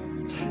have.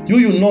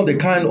 You know the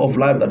kind of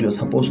life that you're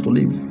supposed to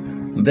live.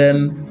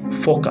 Then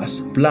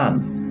focus,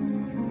 plan.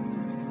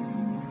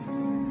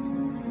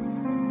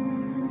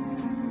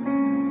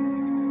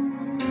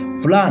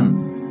 Plan.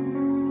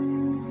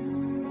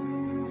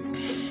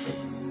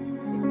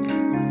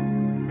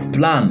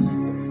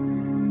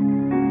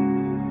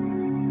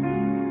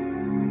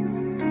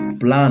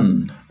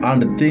 Plan,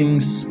 and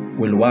things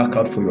will work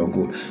out for your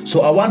good.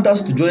 So I want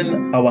us to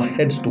join our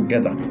heads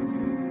together.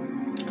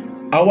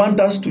 I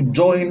want us to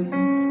join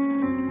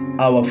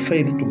our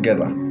faith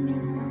together.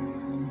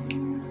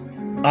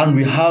 And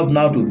we have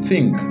now to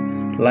think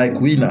like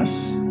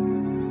winners.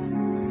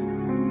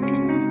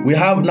 We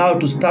have now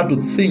to start to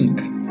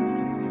think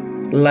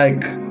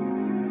like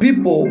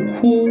people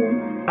who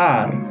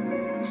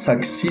are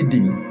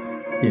succeeding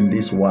in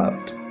this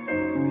world.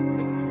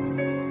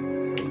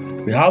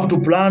 We have to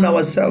plan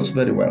ourselves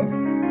very well,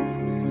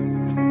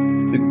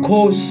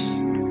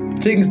 because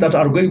things that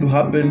are going to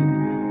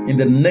happen in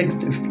the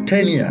next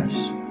 10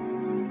 years,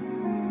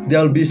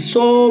 there will be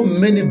so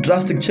many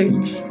drastic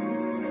change.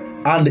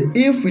 And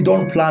if we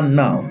don't plan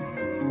now,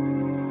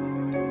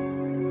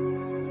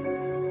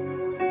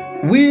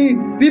 we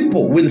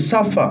people will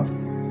suffer,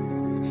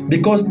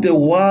 because the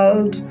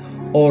world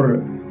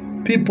or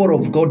people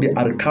of God, they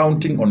are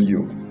counting on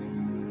you.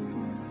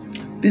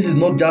 This is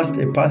not just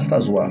a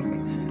pastor's work.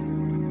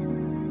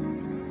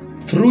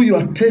 Through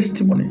your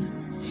testimony,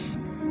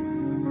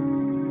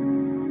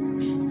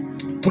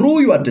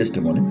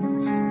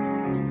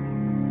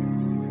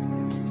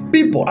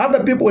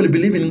 other people will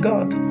believe in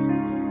God.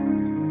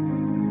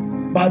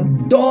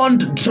 But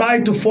don't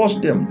try to force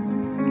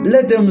them.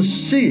 Let them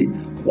see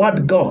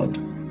what God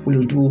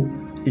will do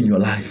in your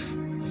life.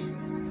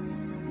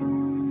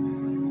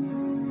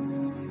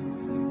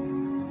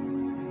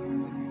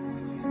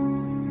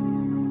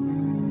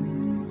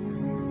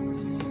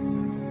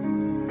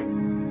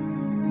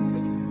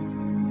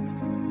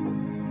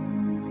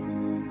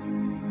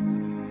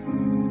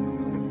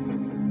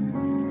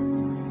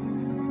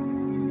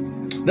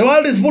 The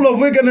world is full of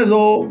wickedness.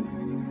 Oh,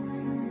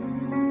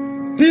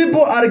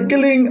 people are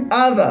killing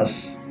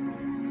others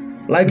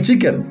like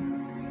chicken.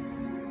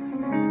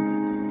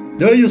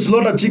 The way you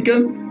slaughter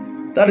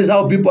chicken, that is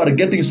how people are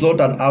getting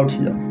slaughtered out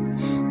here.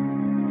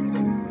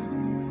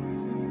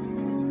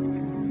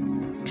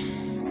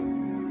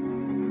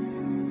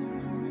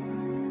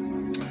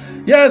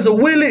 Yes,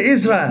 Willie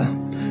Israel,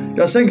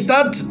 you are saying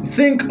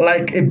think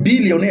like a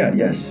billionaire.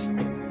 Yes,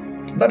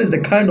 that is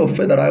the kind of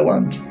faith that I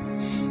want.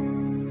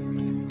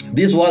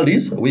 This world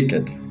is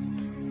wicked.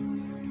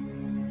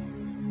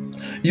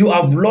 You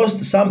have lost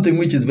something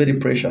which is very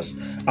precious,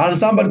 and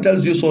somebody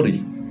tells you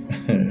sorry.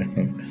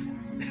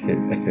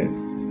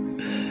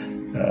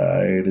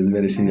 It is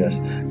very serious.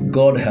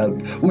 God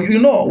help. You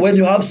know, when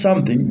you have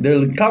something,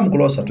 they'll come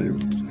closer to you.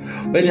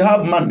 When you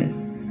have money,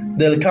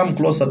 they'll come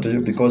closer to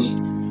you because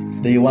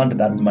they want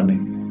that money.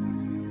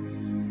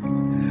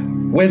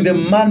 When the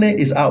money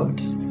is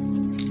out,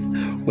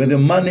 when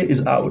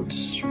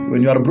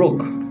you are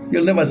broke,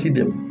 you'll never see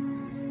them,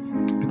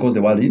 because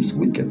the world is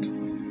wicked.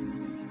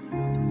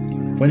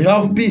 When you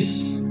have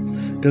peace,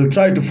 they'll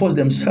try to force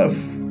themselves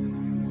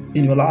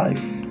in your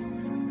life,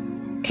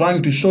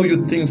 trying to show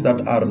you things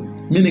that are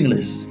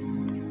meaningless.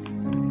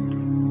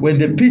 When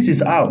the peace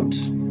is out,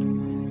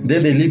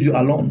 then they leave you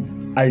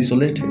alone,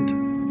 isolated.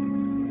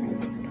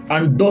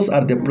 And those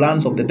are the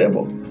plans of the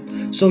devil.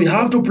 So we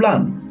have to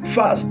plan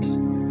fast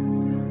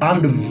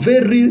and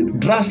very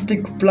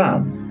drastic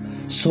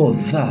plan, so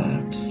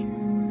that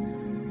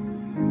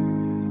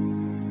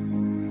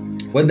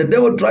When the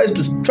devil tries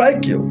to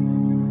strike you,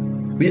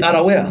 we are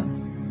aware.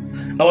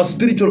 Our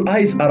spiritual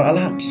eyes are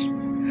alert.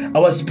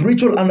 Our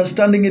spiritual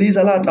understanding, it is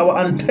alert. Our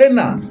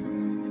antenna,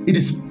 it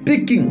is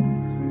picking.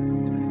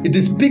 It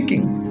is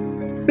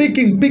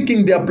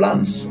picking their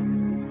plans,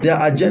 their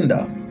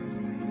agenda.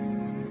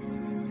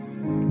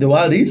 The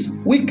world is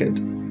wicked.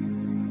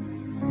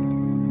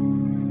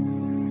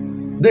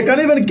 They can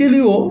even kill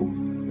you.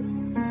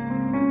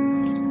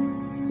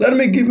 Let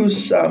me give you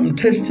some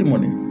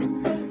testimony.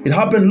 It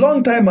happened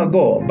long time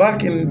ago,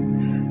 back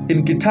in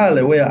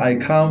Kitale, where I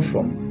come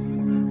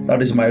from.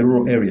 That is my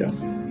rural area.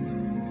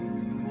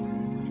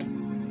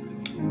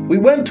 We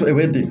went to a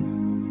wedding.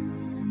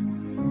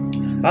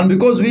 And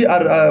because we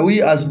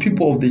as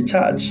people of the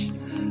church,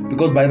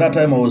 because by that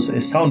time I was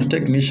a sound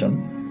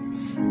technician,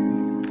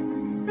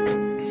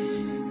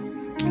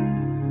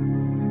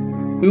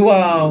 we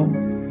were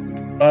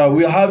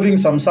having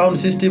some sound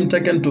system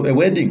taken to a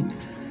wedding,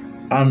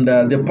 and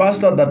the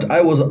pastor that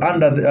I was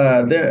under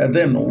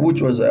then,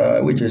 which is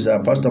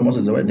Pastor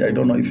Moses Zawedi. I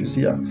don't know if you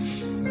see her.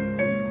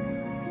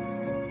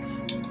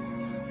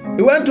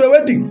 We went to a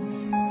wedding,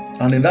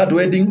 and in that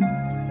wedding,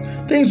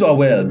 things were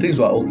well, things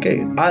were okay,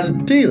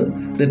 until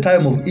the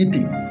time of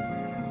eating.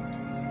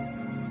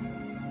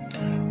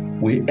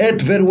 We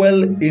ate very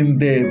well in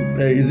the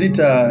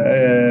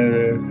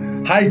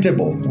high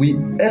table. We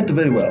ate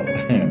very well.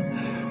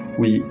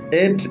 We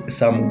ate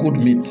some good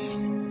meat.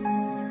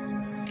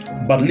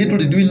 But little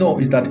did we know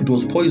is that it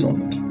was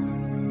poisoned.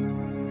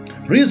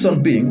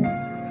 Reason being,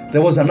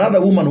 there was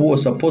another woman who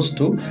was supposed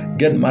to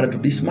get married to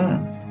this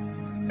man.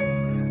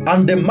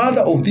 And the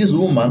mother of this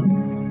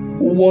woman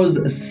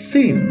was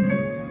seen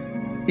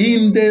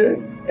in the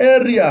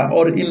area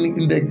or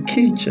in the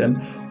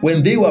kitchen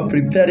when they were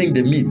preparing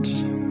the meat.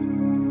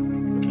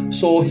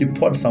 So he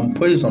poured some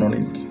poison on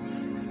it.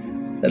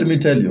 Let me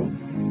tell you,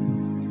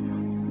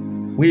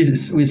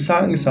 we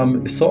sang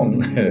some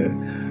song.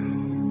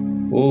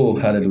 Oh,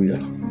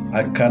 hallelujah.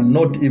 I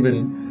cannot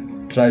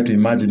even try to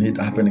imagine it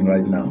happening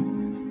right now.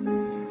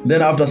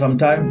 Then after some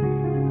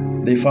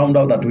time, they found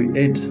out that we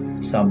ate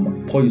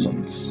some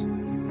poisons.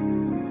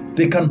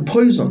 They can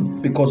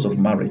poison because of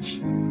marriage.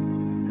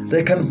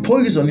 They can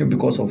poison you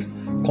because of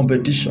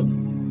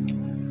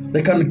competition.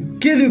 They can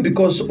kill you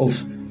because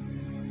of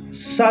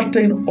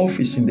certain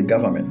office in the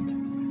government.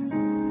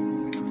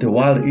 The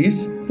world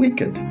is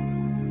wicked.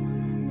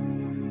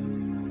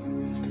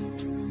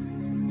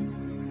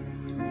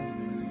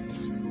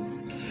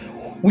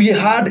 We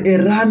had a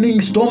running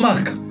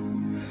stomach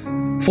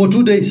for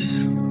 2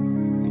 days.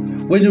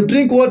 When you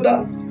drink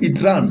water,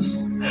 it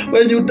runs.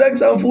 When you take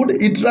some food,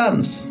 it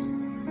runs.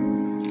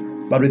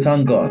 But we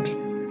thank God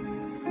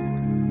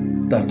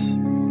that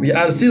we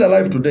are still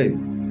alive today,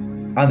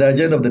 and the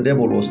agenda of the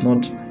devil was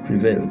not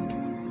prevailed.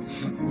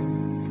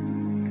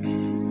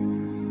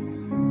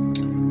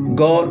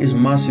 God is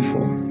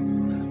merciful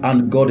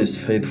and God is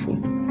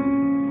faithful.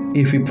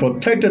 If He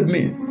protected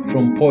me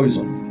from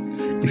poison,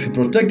 if He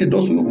protected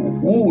those who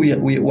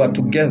we were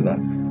together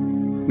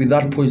with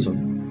that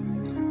poison,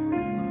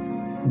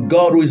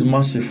 God who is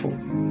merciful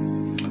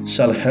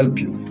shall help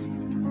you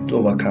to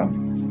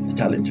overcome the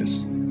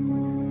challenges.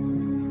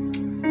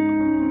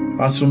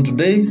 As from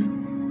today,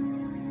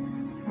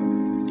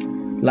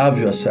 love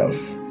yourself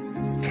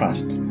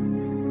first.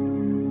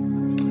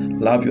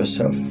 Love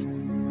yourself.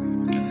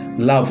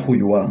 Love who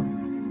you are.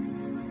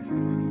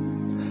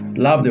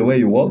 Love the way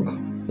you walk.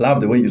 Love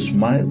the way you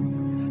smile.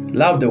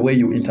 Love the way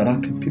you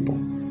interact with people.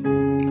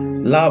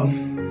 Love,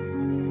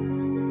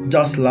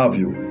 just love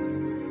you.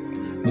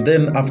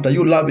 Then after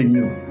you loving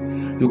you,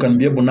 you can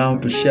be able now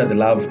to share the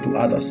love to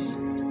others.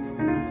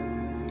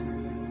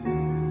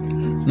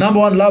 Number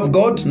 1, love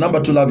God. Number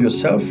 2, love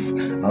yourself.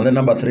 And then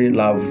number 3,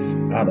 love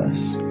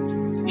others.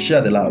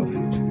 Share the love.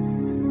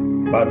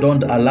 But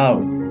don't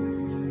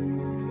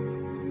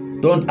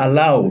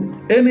allow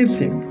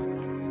anything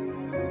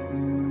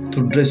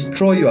to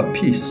destroy your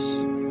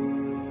peace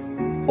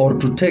or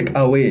to take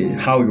away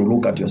how you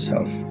look at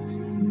yourself.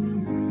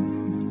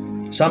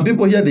 Some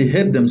people here, they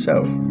hate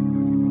themselves.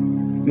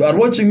 You are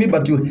watching me,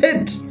 but you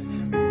hate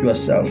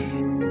yourself.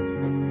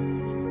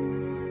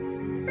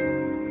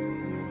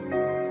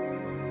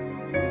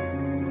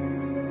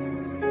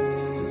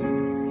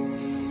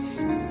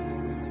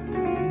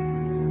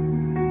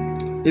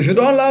 If you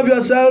don't love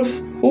yourself,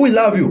 who will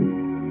love you?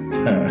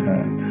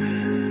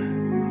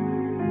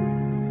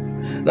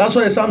 That's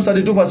why Psalm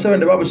 32 verse 7,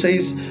 the Bible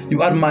says,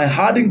 you are my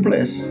hiding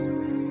place.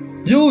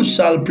 You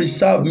shall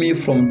preserve me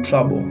from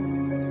trouble.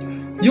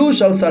 You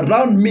shall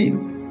surround me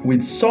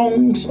with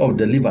songs of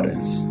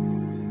deliverance.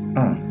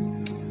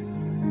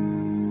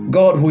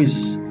 God who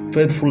is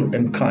faithful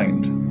and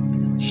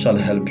kind shall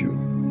help you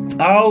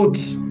out.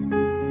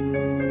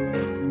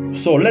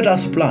 So let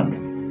us plan.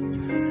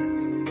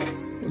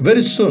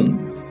 Very soon,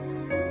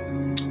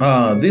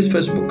 this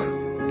Facebook,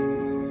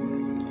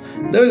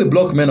 they will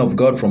block men of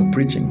God from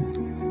preaching,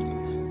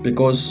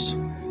 because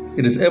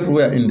it is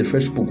everywhere in the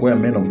Facebook where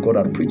men of God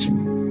are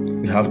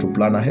preaching. We have to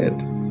plan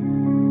ahead.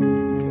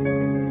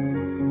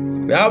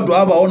 We We have to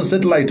have our own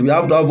satellite. We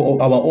have to have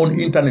our own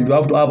internet. We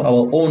have to have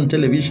our own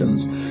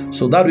televisions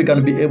so that we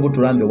can be able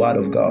to run the word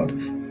of God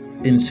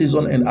in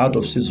season and out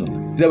of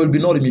season. There will be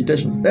no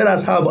limitation. Let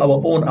us have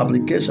our own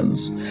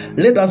applications.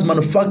 Let us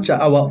manufacture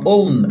our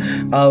own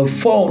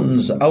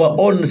phones, our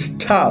own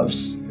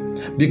staffs,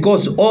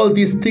 because all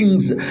these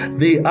things,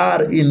 they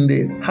are in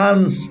the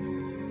hands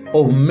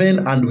of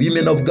men and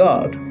women of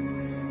God.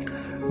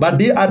 But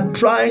they are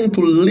trying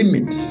to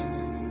limit.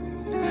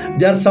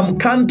 There are some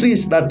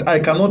countries that I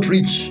cannot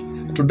reach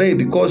today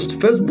because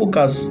Facebook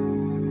has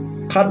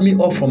cut me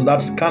off from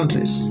those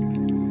countries.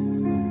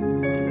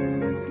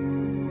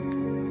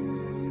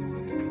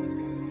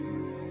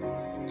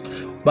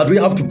 But we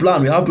have to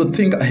plan, we have to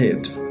think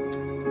ahead.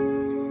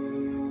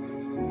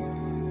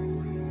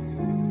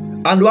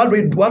 And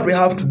what we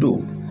have to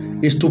do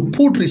is to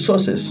put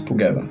resources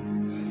together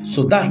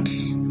so that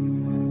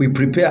we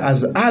prepare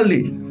as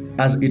early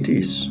as it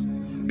is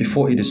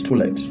before it is too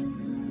late.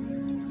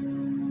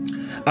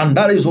 And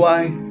that is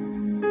why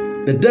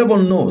the devil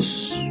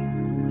knows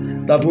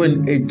that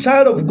when a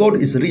child of God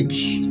is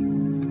rich,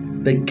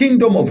 the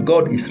kingdom of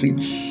God is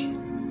rich.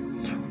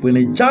 When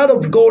a child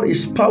of God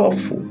is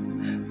powerful,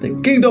 the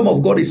kingdom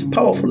of God is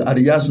powerful, and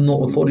he has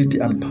no authority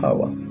and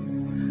power.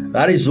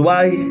 That is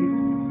why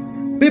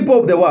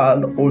people of the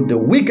world, or the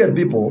wicked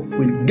people,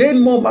 will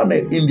gain more money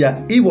in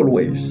their evil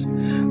ways.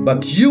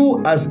 But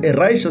you, as a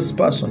righteous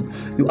person,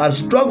 you are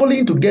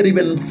struggling to get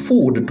even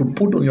food to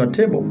put on your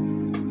table.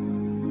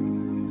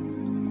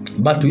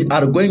 But we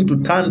are going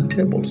to turn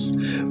tables.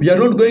 We are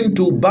not going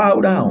to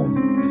bow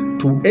down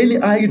to any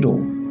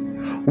idol.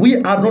 We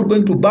are not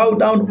going to bow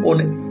down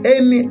on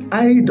any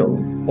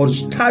idol or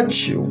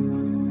statue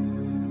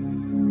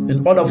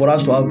in order for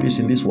us to have peace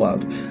in this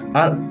world.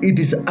 And it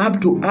is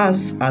up to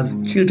us as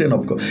children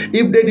of God.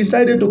 If they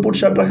decided to put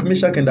Shadrach,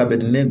 Meshach, and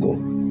Abednego,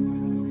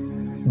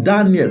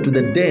 Daniel, to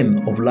the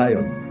den of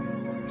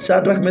lion,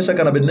 Shadrach, Meshach,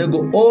 and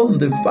Abednego on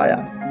the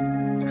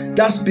fire,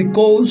 just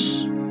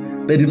because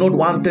they did not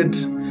want it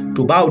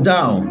to bow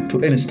down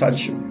to any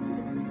statue.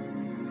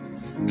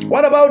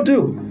 What about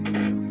you?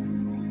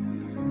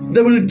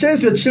 They will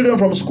chase your children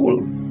from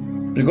school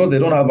because they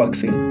don't have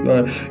vaccine.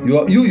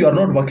 You are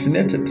not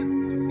vaccinated.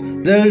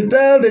 They will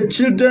tell the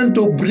children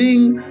to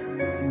bring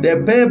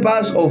the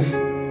papers of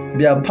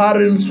their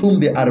parents whom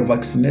they are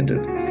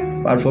vaccinated.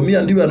 But for me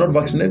and you, we are not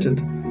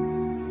vaccinated.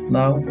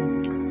 Now,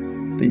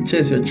 they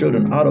chase your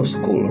children out of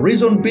school.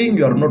 Reason being,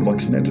 you are not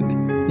vaccinated.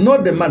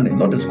 Not the money,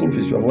 not the school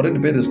fees. You have already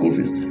paid the school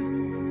fees.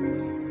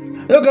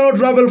 You cannot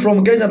travel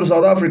from Kenya to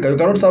South Africa. You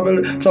cannot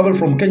travel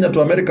from Kenya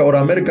to America or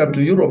America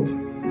to Europe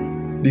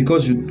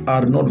because you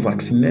are not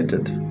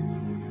vaccinated.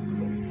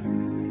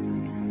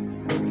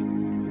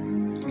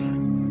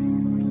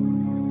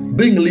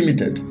 Being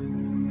limited.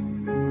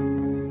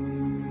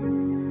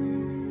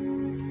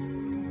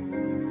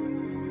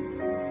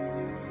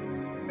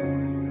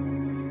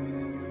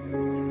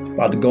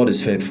 But God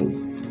is faithful.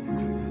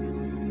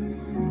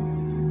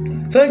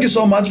 Thank you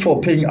so much for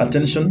paying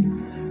attention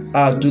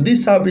to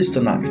this service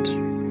tonight.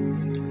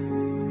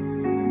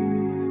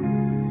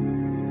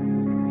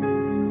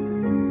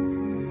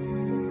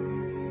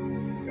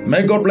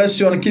 May God bless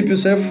you and keep you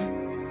safe.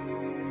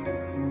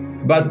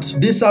 But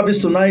this service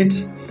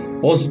tonight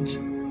was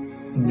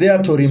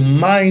there to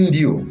remind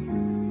you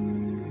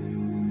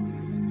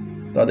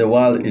that the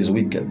world is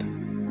wicked.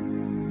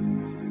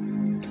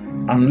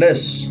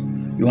 Unless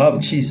you have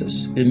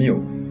Jesus in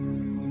you,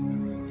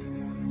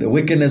 the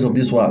wickedness of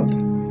this world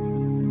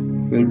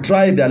will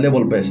try their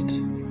level best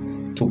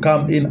to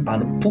come in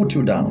and put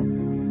you down.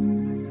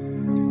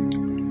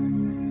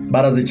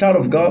 But as a child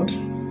of God,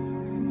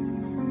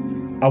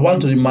 I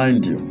want to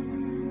remind you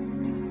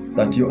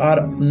that you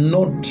are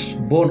not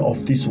born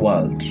of this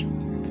world.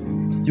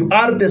 You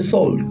are the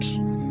salt.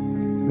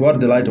 You are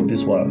the light of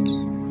this world.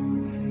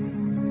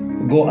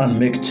 Go and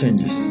make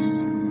changes.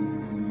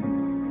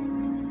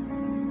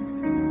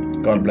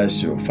 God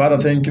bless you. Father,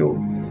 thank you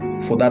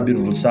for that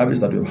beautiful service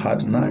that we've had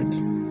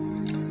tonight.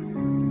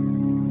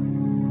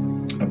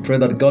 I pray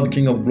that God,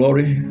 King of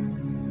glory,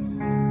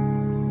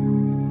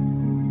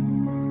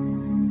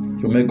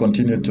 you may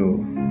continue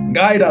to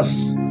guide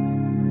us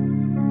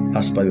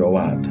as per your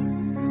word.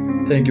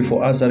 Thank you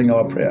for answering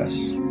our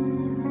prayers.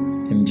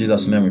 In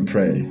Jesus' name we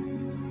pray.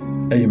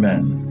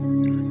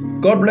 Amen.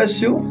 God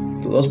bless you.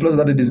 To those places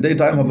that it is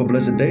daytime, have a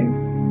blessed day.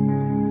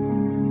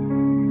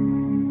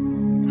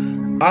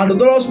 And to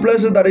those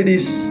places that it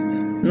is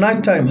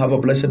nighttime, have a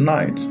blessed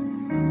night.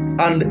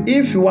 And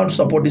if you want to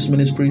support this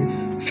ministry,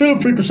 feel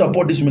free to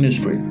support this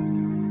ministry.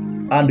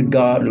 And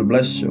God will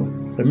bless you.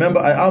 Remember,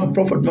 I am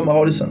Prophet Mema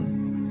Hollison,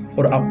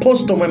 or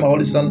Apostle Mema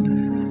Hollison,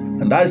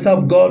 and I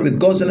serve God with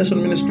God's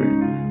Nation Ministry,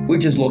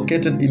 which is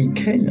located in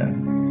Kenya,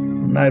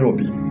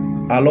 Nairobi,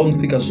 along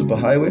Thika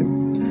Superhighway.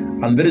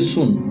 And very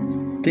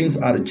soon, things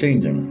are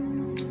changing.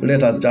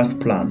 Let us just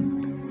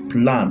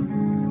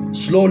plan,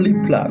 slowly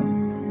plan,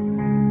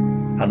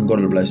 and God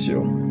will bless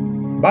you.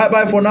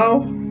 Bye-bye for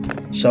now.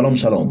 Shalom,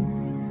 shalom.